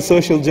stand up for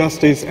social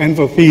justice and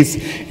for peace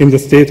in the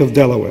state of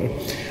Delaware.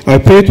 I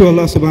pray to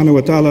Allah subhanahu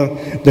wa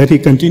ta'ala that He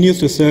continues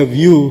to serve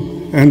you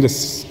and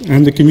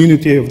the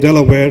community of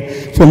Delaware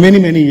for many,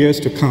 many years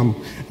to come.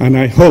 And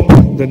I hope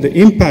that the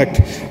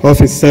impact of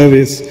His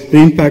service, the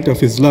impact of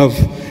His love,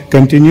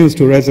 continues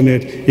to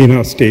resonate in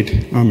our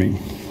state. Amen.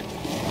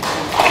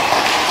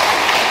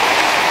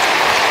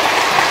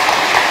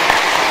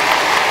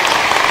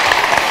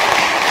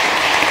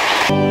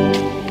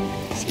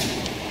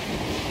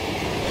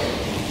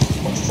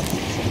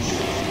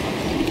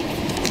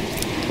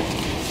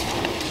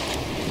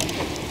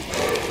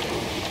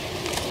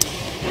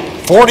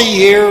 40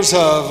 years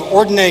of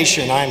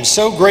ordination. I'm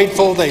so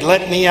grateful they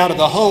let me out of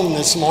the home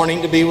this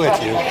morning to be with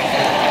you.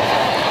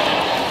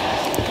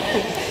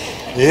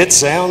 It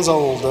sounds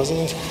old, doesn't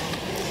it?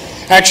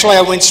 Actually,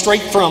 I went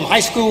straight from high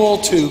school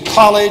to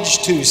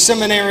college to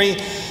seminary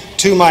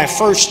to my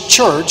first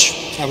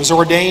church. I was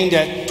ordained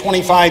at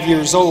 25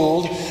 years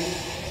old,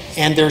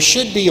 and there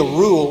should be a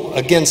rule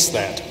against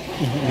that.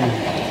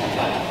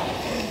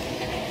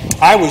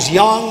 I was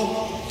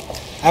young,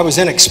 I was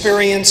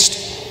inexperienced,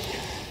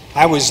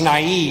 I was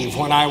naive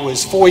when I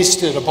was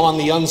foisted upon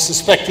the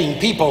unsuspecting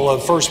people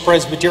of First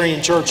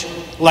Presbyterian Church,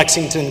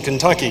 Lexington,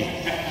 Kentucky.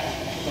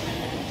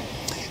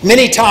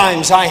 Many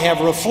times I have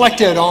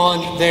reflected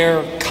on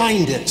their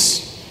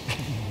kindness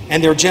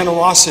and their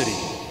generosity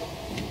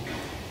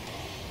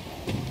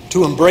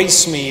to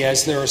embrace me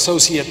as their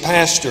associate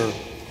pastor,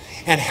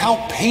 and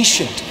how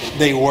patient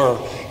they were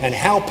and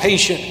how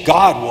patient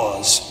God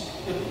was.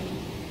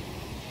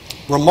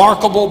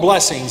 Remarkable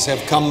blessings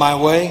have come my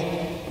way.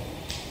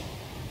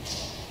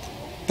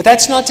 But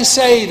that's not to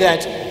say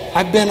that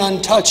I've been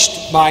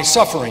untouched by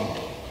suffering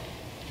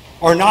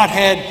or not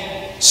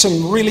had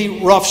some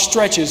really rough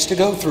stretches to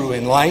go through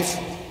in life.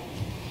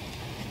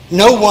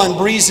 No one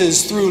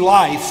breezes through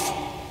life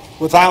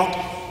without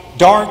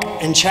dark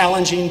and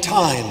challenging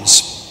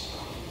times.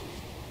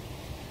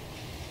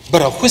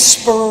 But a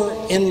whisper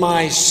in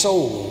my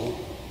soul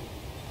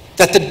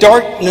that the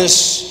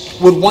darkness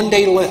would one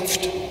day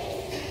lift.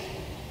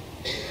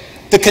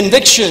 The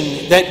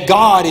conviction that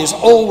God is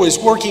always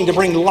working to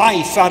bring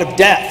life out of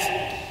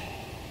death.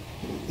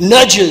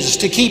 Nudges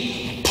to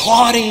keep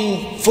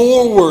plodding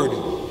forward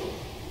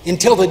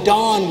until the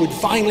dawn would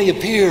finally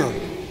appear.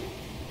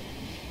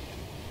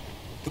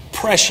 The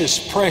precious,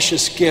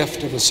 precious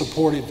gift of a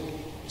supportive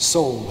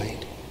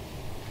soulmate.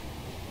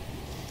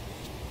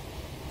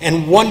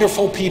 And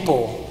wonderful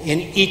people in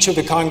each of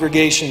the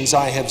congregations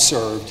I have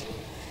served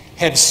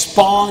have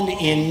spawned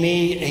in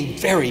me a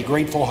very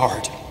grateful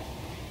heart.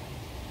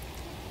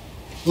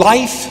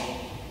 Life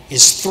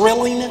is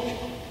thrilling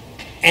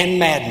and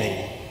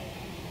maddening,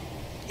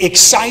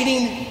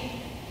 exciting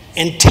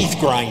and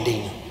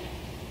teeth-grinding.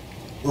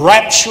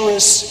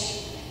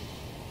 rapturous,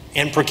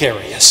 and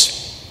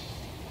precarious.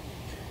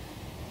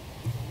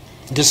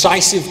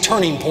 Decisive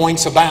turning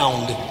points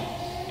abound.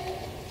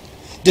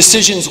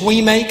 Decisions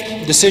we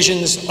make,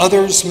 decisions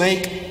others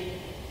make,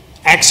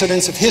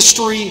 accidents of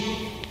history,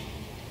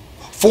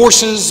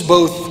 forces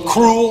both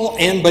cruel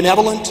and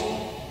benevolent,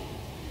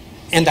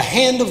 and the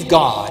hand of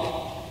God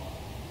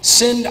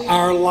send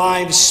our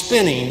lives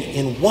spinning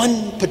in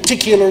one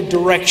particular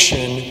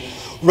direction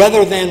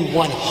rather than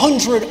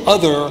 100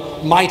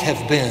 other might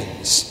have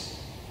beens.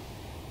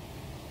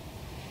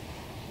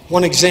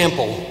 One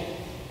example,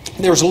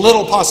 there's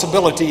little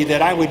possibility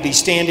that I would be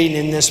standing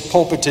in this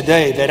pulpit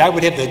today, that I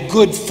would have the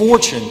good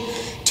fortune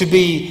to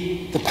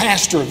be the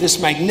pastor of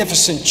this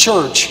magnificent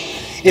church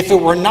if it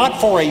were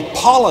not for a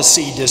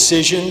policy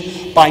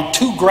decision by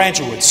 2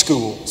 graduate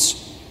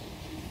schools.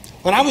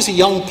 When I was a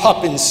young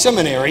pup in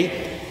seminary,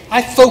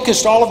 I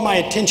focused all of my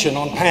attention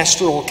on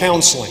pastoral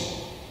counseling.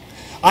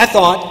 I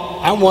thought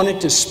I wanted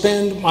to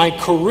spend my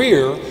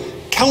career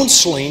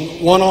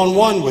counseling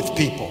one-on-one with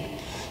people.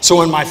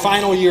 So in my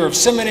final year of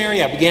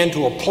seminary, I began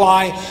to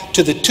apply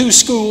to the 2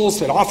 schools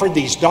that offered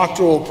these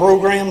doctoral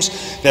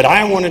programs that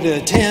I wanted to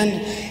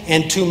attend,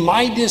 and to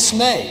my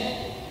dismay,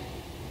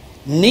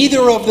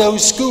 neither of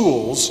those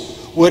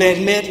schools would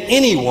admit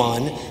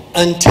anyone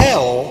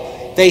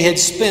until they had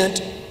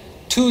spent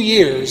 2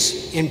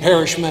 years in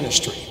parish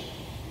ministry.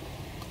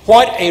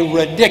 What a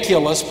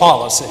ridiculous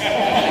policy.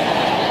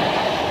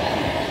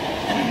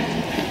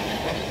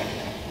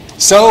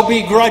 So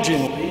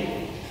begrudgingly,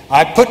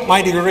 I put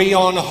my degree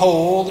on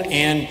hold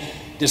and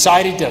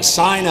decided to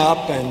sign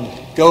up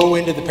and go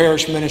into the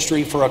parish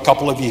ministry for a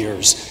couple of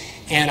years.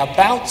 And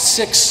about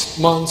 6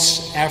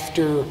 months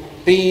after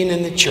being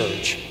in the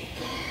church,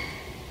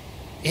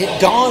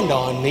 it dawned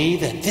on me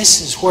that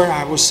this is where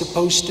I was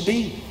supposed to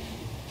be.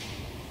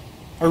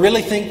 I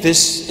really think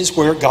this is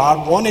where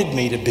God wanted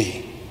me to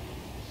be.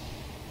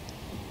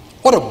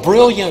 What a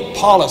brilliant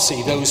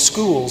policy those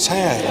schools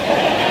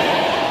had.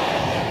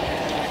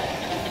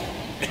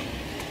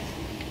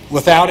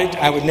 Without it,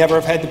 I would never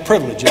have had the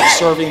privilege of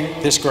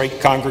serving this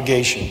great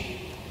congregation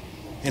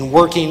and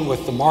working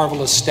with the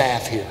marvelous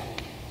staff here.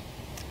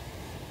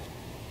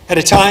 At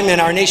a time in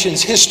our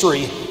nation's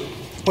history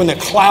when the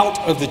clout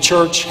of the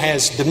church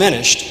has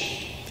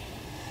diminished,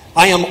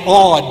 I am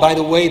awed by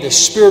the way the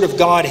Spirit of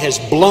God has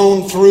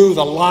blown through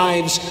the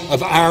lives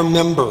of our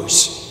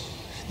members,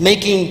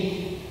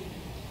 making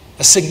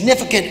a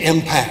significant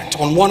impact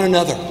on one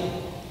another,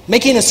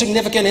 making a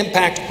significant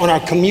impact on our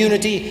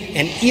community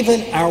and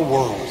even our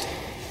world.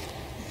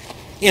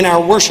 In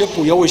our worship,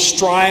 we always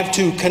strive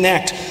to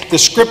connect the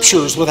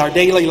Scriptures with our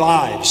daily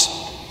lives.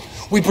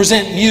 We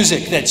present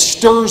music that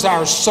stirs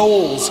our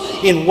souls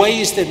in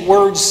ways that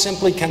words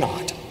simply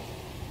cannot.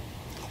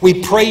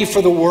 We pray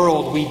for the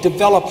world. We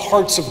develop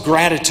hearts of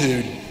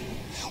gratitude.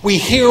 We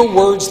hear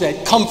words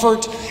that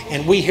comfort,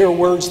 and we hear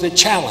words that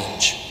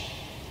challenge.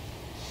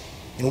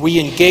 And we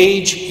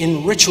engage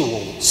in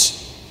rituals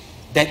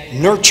that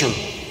nurture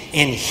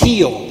and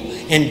heal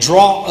and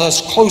draw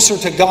us closer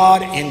to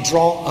God and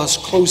draw us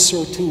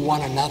closer to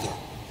one another.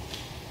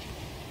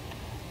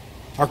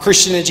 Our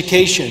Christian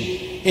education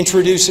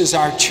introduces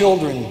our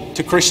children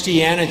to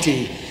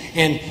Christianity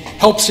and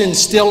helps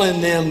instill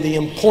in them the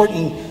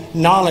important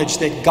knowledge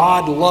that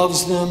God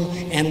loves them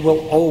and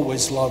will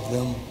always love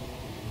them.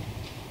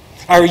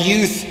 Our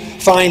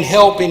youth find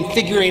help in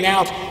figuring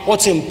out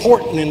what's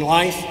important in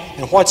life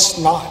and what's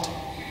not,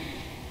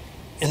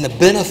 and the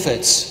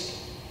benefits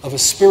of a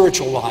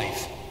spiritual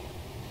life.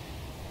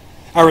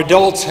 Our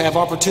adults have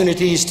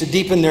opportunities to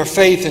deepen their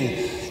faith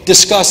and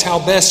discuss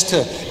how best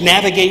to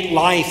navigate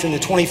life in the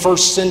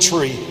 21st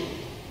century.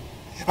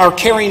 Our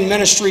caring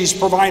ministries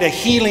provide a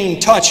healing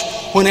touch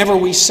whenever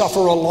we suffer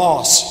a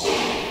loss,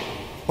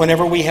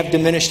 whenever we have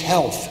diminished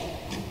health,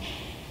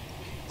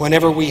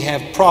 whenever we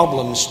have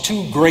problems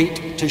too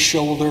great to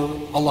shoulder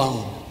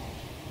alone.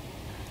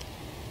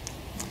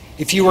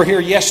 If you were here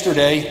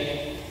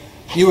yesterday,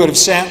 you would have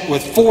sat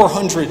with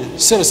 400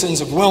 citizens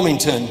of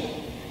Wilmington.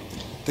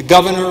 The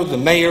governor, the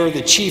mayor,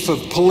 the chief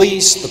of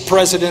police, the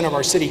president of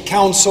our city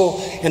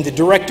council, and the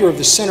director of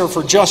the Center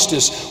for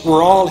Justice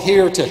were all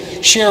here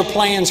to share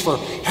plans for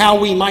how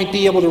we might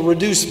be able to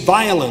reduce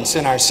violence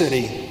in our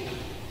city,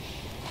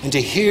 and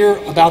to hear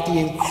about the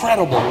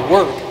incredible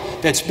work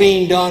that's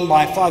being done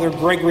by Father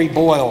Gregory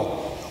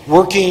Boyle,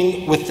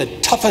 working with the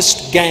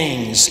toughest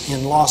gangs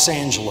in Los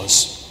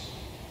Angeles.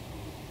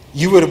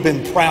 You would have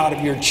been proud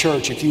of your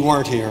church if you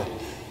weren't here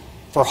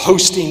for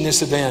hosting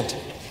this event,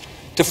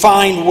 to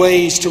find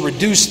ways to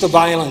reduce the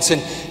violence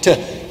and to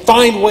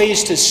find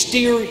ways to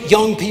steer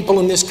young people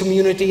in this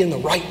community in the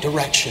right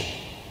direction.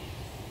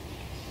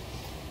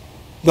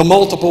 The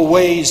multiple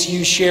ways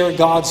you share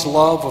God's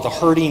love with a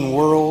hurting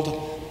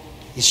world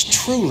is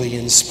truly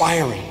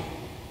inspiring.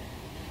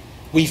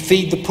 We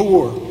feed the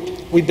poor.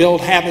 We build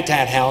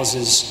habitat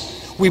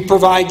houses. We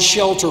provide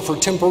shelter for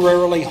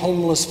temporarily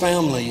homeless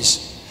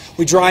families.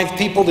 We drive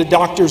people to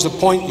doctor's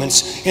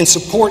appointments and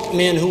support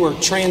men who are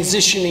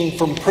transitioning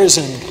from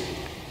prison.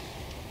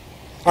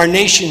 Our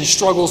nation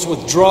struggles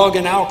with drug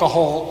and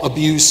alcohol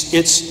abuse.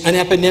 It's an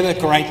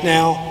epidemic right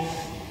now.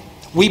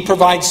 We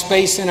provide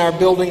space in our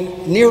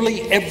building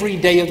nearly every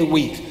day of the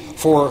week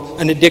for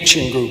an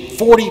addiction group.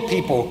 40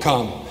 people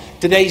come.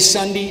 Today's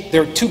Sunday.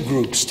 There are 2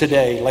 groups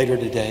today, later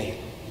today.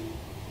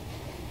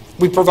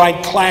 We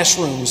provide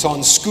classrooms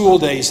on school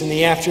days in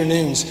the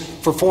afternoons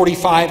for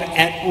 45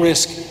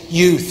 at-risk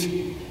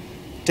youth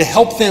to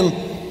help them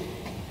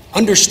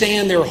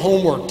understand their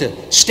homework,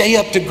 to stay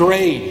up to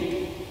grade.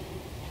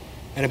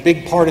 And a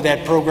big part of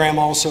that program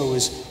also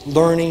is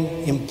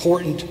learning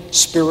important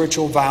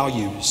spiritual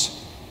values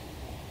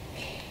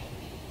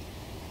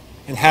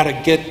and how to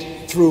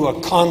get through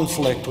a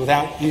conflict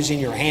without using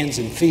your hands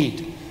and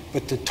feet,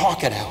 but to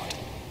talk it out.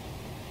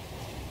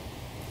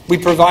 We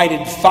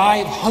provided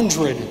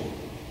 500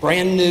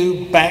 brand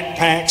new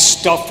backpacks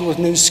stuffed with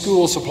new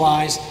school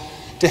supplies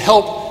to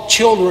help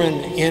children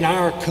in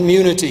our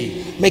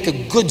community make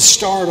a good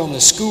start on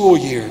the school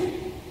year.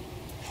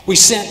 We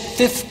sent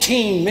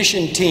 15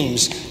 mission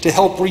teams to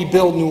help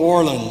rebuild New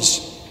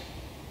Orleans.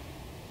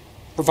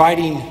 We're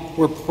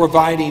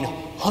providing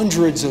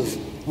hundreds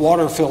of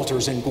water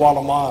filters in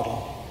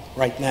Guatemala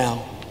right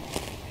now.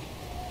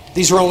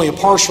 These are only a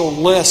partial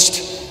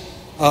list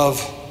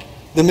of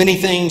the many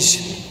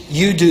things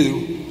you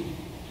do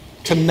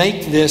to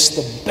make this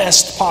the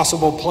best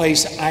possible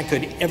place I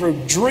could ever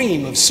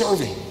dream of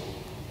serving.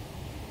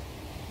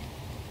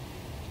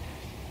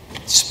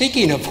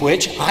 Speaking of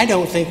which, I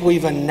don't think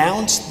we've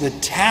announced the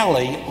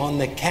tally on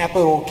the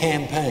capital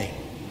campaign.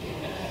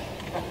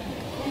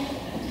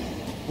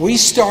 We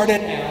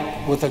started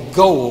out with a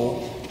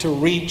goal to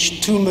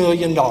reach $2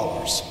 million.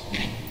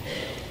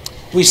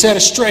 We set a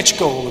stretch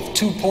goal of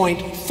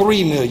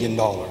 $2.3 million.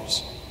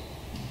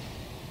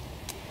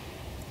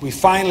 We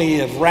finally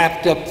have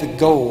wrapped up the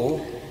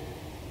goal.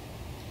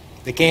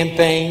 The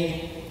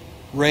campaign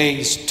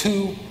raised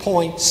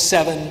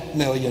 $2.7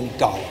 million.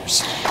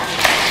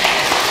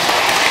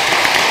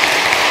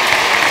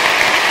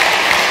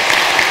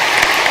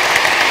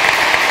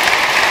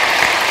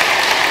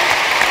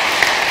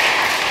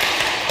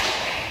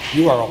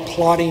 You are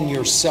applauding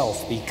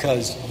yourself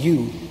because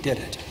you did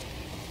it.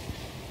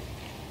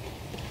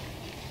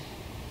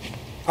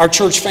 Our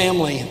church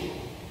family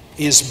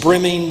is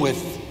brimming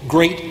with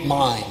great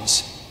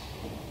minds,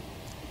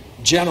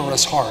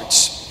 generous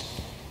hearts,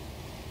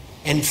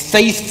 and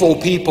faithful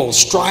people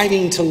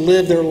striving to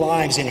live their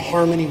lives in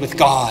harmony with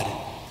God.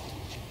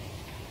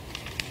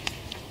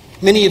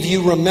 Many of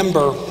you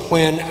remember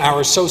when our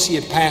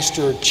associate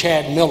pastor,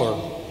 Chad Miller,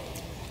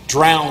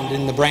 drowned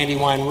in the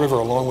Brandywine River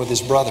along with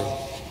his brother.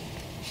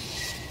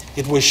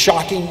 It was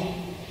shocking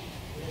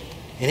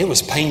and it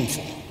was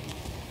painful.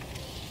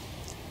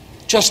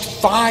 Just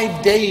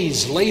 5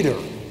 days later,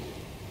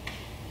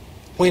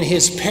 when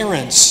his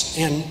parents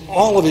and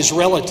all of his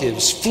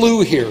relatives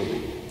flew here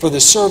for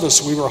the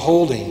service we were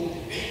holding,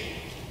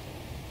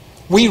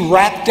 we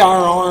wrapped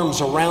our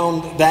arms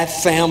around that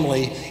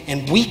family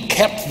and we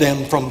kept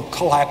them from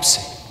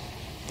collapsing.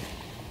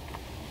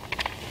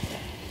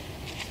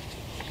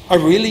 I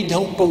really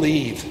don't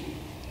believe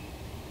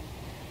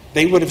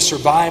they would have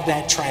survived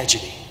that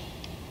tragedy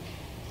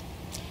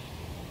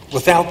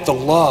without the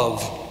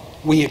love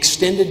we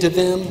extended to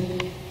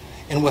them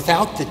and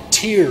without the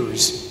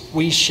tears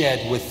we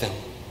shed with them.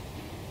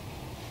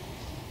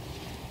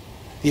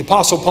 The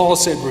Apostle Paul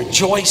said,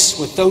 "Rejoice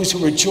with those who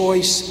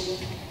rejoice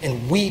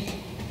and weep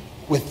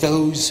with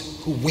those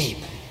who weep."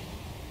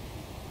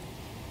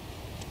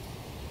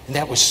 And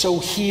that was so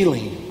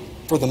healing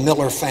for the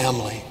Miller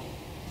family.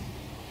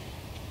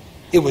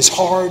 It was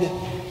hard,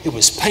 it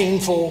was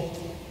painful,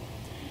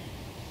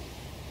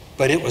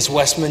 but it was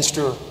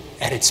Westminster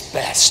at its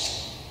best.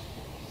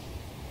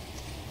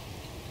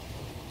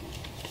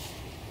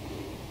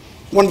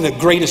 One of the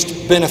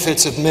greatest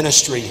benefits of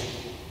ministry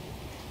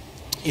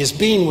is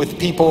being with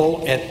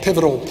people at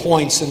pivotal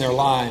points in their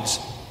lives.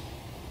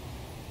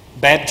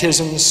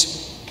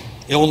 Baptisms,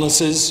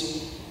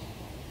 illnesses,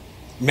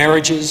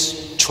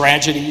 marriages,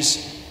 tragedies,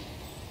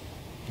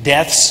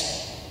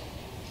 deaths,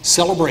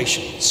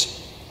 celebrations.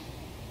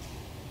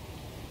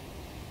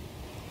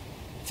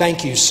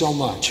 Thank you so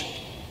much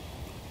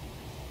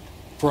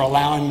for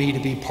allowing me to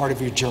be part of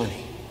your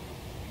journey.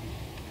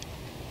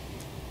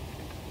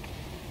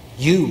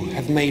 You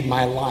have made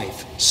my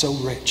life so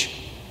rich.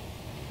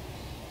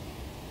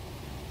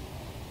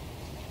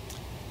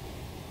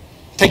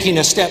 Taking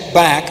a step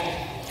back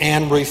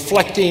and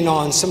reflecting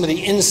on some of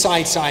the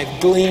insights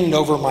I've gleaned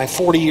over my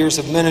 40 years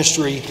of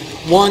ministry,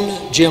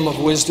 one gem of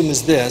wisdom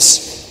is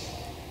this: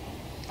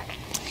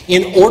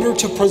 in order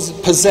to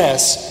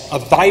possess a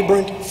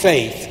vibrant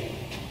faith,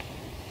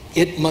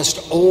 it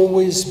must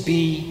always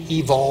be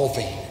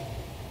evolving.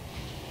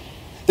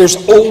 There's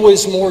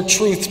always more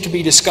truth to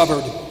be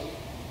discovered.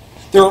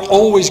 There are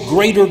always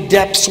greater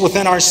depths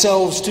within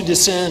ourselves to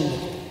descend.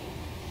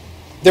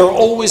 There are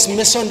always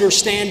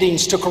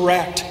misunderstandings to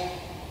correct.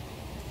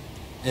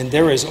 And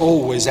there is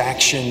always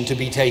action to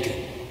be taken.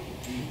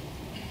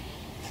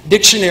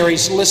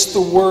 Dictionaries list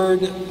the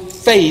word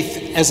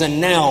faith as a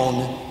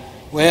noun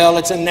Well,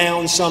 it's a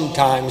noun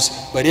sometimes,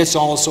 but it's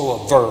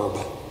also a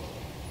verb.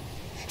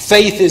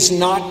 Faith is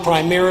not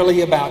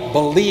primarily about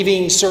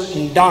believing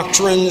certain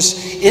doctrines.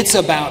 It's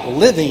about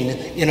living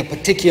in a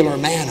particular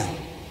manner.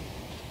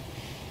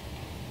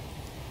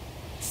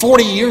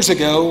 40 years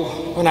ago,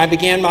 when I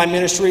began my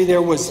ministry,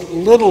 there was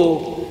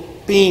little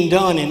being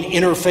done in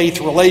interfaith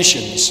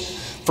relations.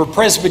 For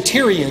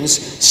Presbyterians,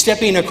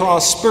 stepping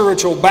across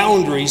spiritual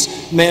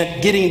boundaries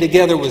meant getting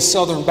together with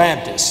Southern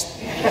Baptists.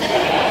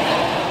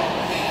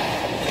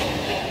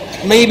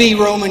 Maybe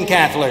Roman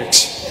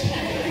Catholics.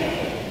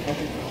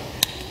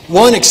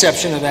 One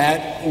exception to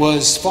that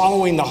was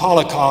following the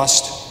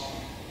Holocaust.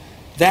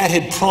 That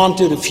had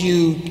prompted a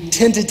few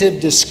tentative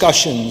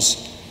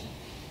discussions,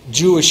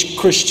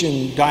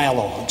 Jewish-Christian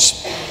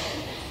dialogues.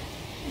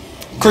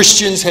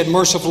 Christians had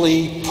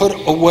mercifully put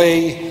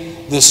away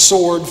the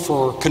sword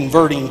for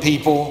converting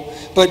people,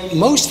 but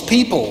most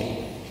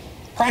people,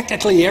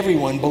 practically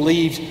everyone,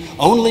 believed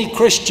only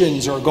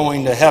Christians are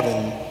going to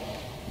heaven.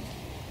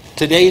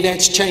 Today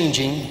that's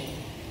changing.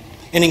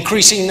 An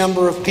increasing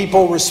number of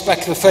people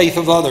respect the faith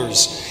of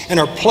others and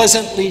are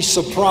pleasantly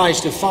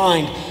surprised to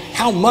find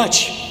how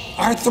much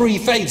our three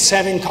faiths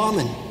have in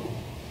common.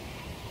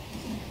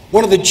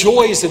 One of the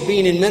joys of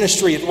being in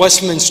ministry at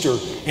Westminster,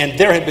 and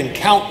there have been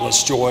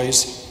countless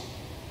joys,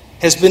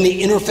 has been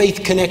the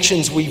interfaith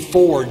connections we've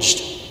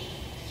forged.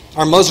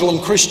 Our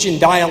Muslim-Christian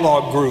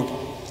dialogue group,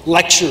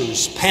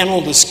 lectures,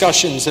 panel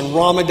discussions, and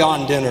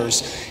Ramadan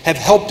dinners have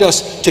helped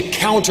us to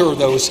counter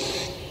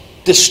those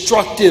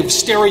destructive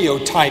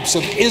stereotypes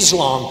of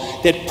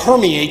Islam that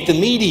permeate the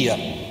media,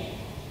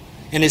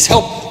 and has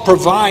helped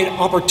provide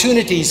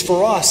opportunities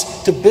for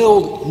us to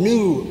build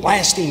new,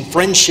 lasting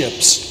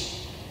friendships.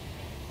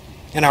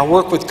 And our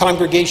work with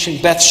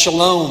Congregation Beth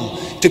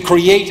Shalom to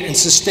create and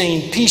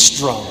sustain peace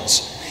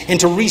drums and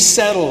to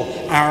resettle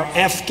our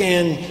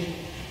Afghan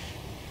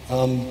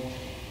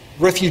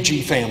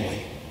refugee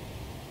family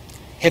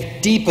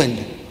have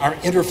deepened our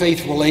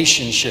interfaith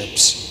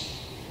relationships.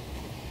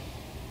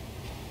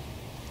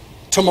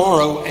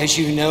 Tomorrow, as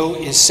you know,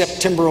 is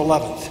September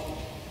 11th.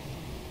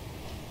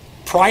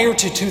 Prior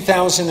to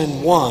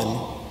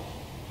 2001,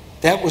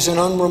 that was an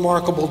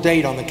unremarkable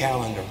date on the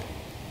calendar.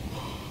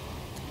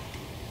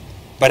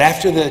 But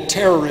after the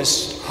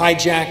terrorists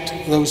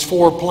hijacked those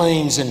 4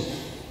 planes and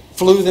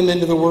flew them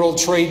into the World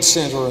Trade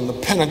Center and the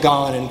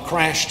Pentagon and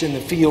crashed in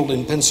the field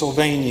in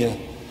Pennsylvania,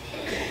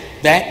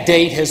 that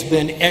date has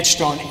been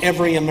etched on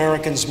every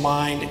American's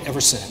mind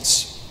ever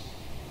since.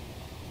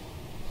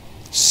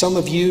 Some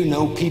of you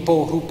know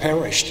people who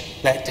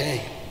perished that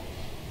day.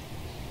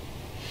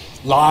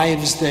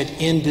 Lives that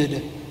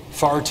ended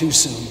far too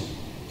soon.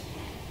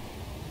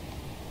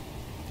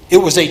 It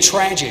was a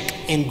tragic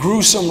and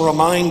gruesome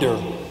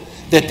reminder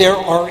that there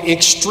are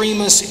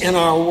extremists in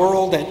our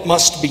world that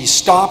must be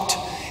stopped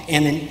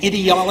and an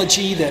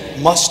ideology that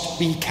must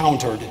be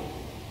countered.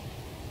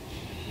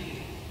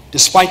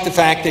 Despite the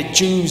fact that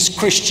Jews,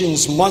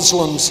 Christians,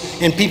 Muslims,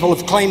 and people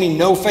of claiming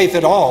no faith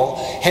at all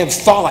have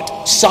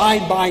fought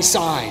side by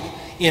side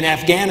in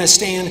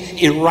Afghanistan,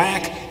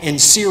 Iraq, and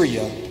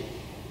Syria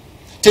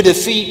to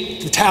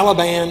defeat the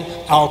Taliban,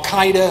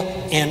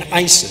 Al-Qaeda, and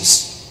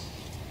ISIS.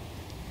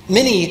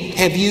 Many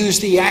have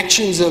used the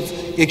actions of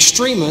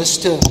extremists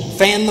to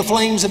fan the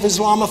flames of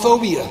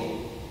Islamophobia.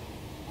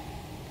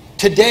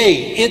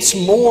 Today, it's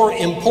more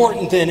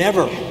important than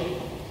ever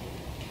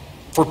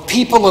for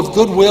people of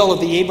goodwill of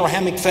the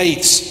Abrahamic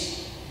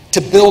faiths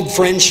to build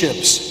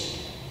friendships,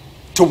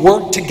 to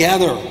work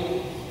together,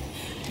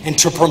 and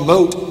to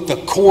promote the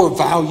core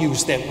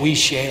values that we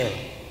share.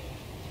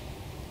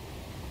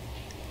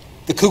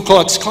 The Ku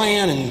Klux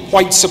Klan and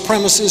white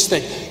supremacists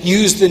that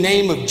use the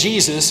name of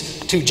Jesus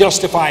to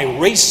justify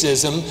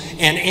racism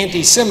and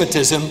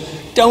anti-Semitism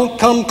don't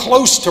come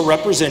close to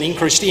representing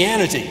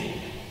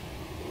Christianity.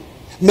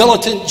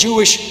 Militant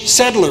Jewish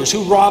settlers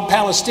who rob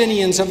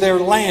Palestinians of their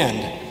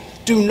land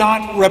do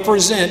not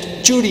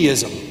represent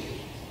Judaism.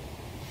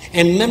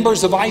 And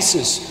members of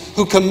ISIS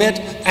who commit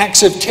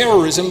acts of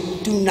terrorism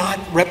do not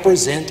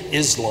represent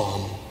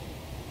Islam.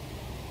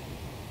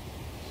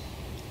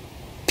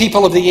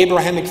 People of the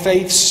Abrahamic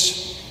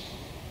faiths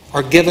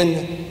are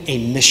given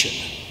a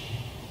mission.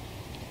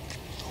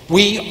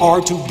 We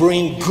are to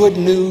bring good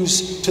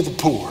news to the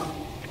poor.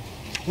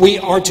 We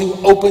are to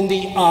open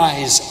the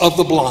eyes of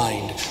the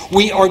blind.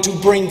 We are to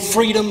bring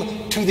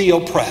freedom to the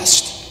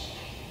oppressed.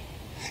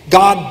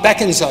 God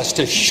beckons us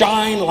to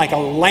shine like a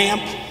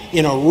lamp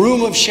in a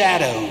room of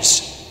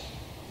shadows,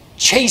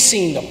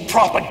 chasing the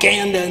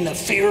propaganda and the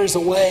fears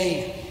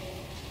away.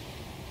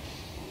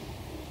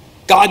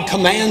 God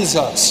commands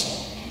us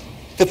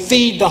to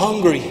feed the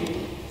hungry,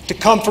 to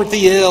comfort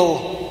the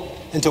ill,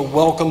 and to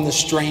welcome the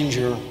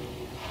stranger.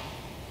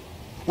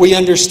 We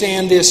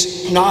understand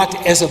this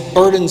not as a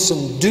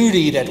burdensome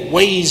duty that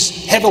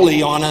weighs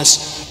heavily on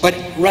us, but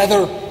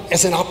rather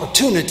as an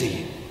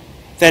opportunity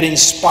that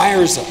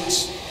inspires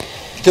us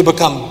to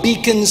become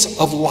beacons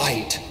of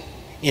light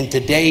in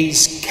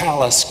today's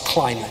callous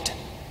climate.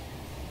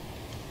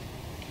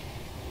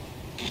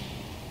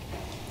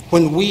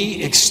 when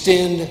we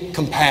extend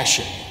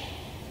compassion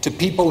to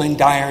people in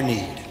dire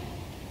need.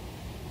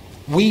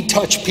 We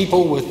touch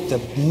people with the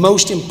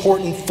most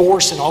important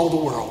force in all the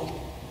world,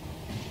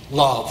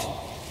 love,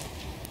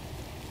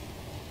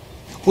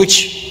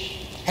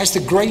 which has the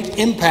great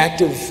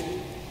impact of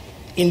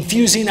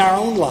infusing our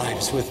own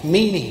lives with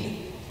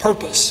meaning,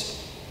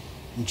 purpose,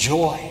 and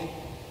joy.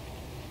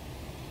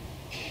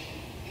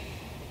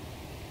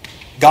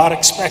 God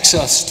expects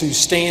us to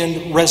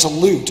stand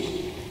resolute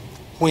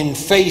when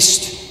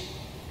faced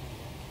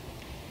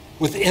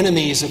with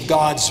enemies of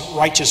God's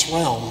righteous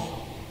realm.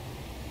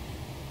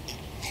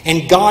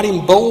 And God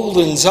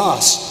emboldens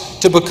us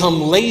to become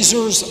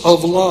lasers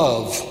of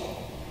love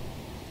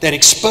that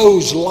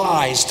expose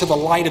lies to the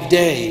light of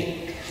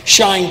day,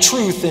 shine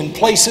truth in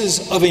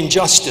places of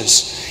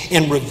injustice,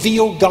 and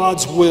reveal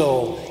God's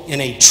will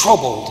in a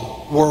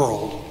troubled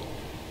world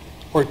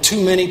where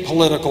too many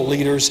political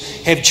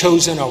leaders have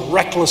chosen a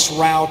reckless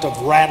route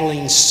of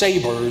rattling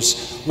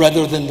sabers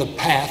rather than the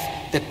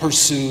path that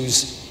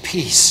pursues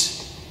peace.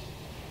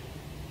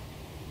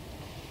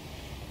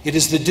 It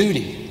is the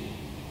duty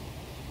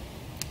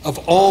of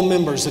all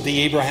members of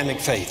the Abrahamic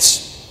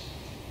faiths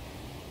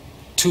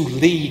to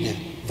lead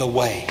the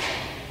way.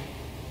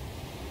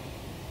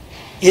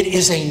 It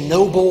is a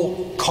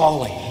noble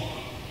calling,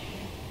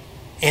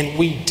 and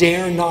we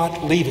dare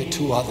not leave it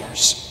to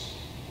others.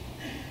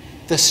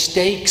 The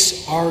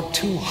stakes are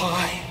too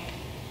high.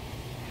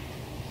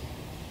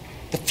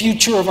 The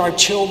future of our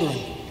children,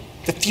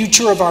 the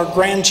future of our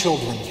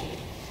grandchildren,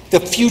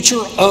 the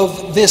future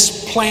of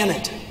this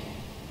planet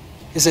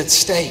is at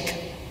stake.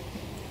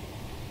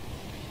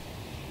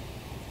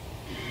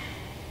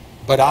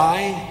 But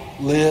I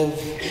live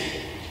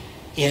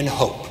in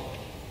hope,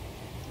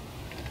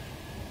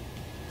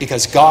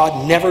 because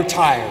God never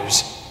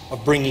tires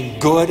of bringing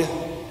good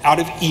out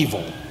of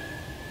evil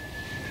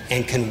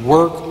and can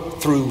work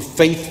through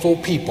faithful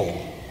people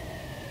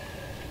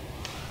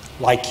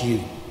like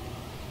you.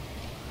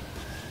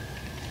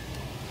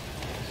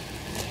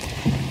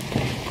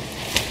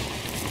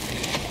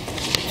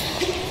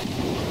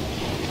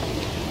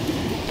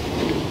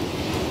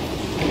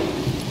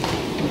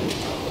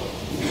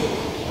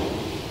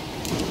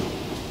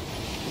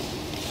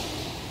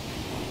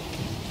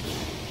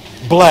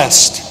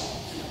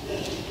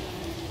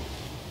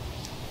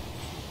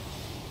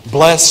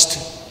 Blessed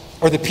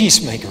are the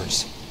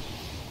peacemakers,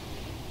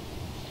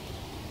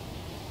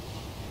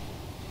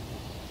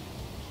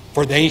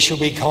 for they shall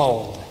be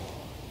called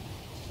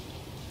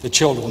the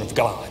children of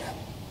God.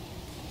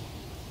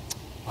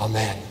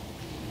 Amen.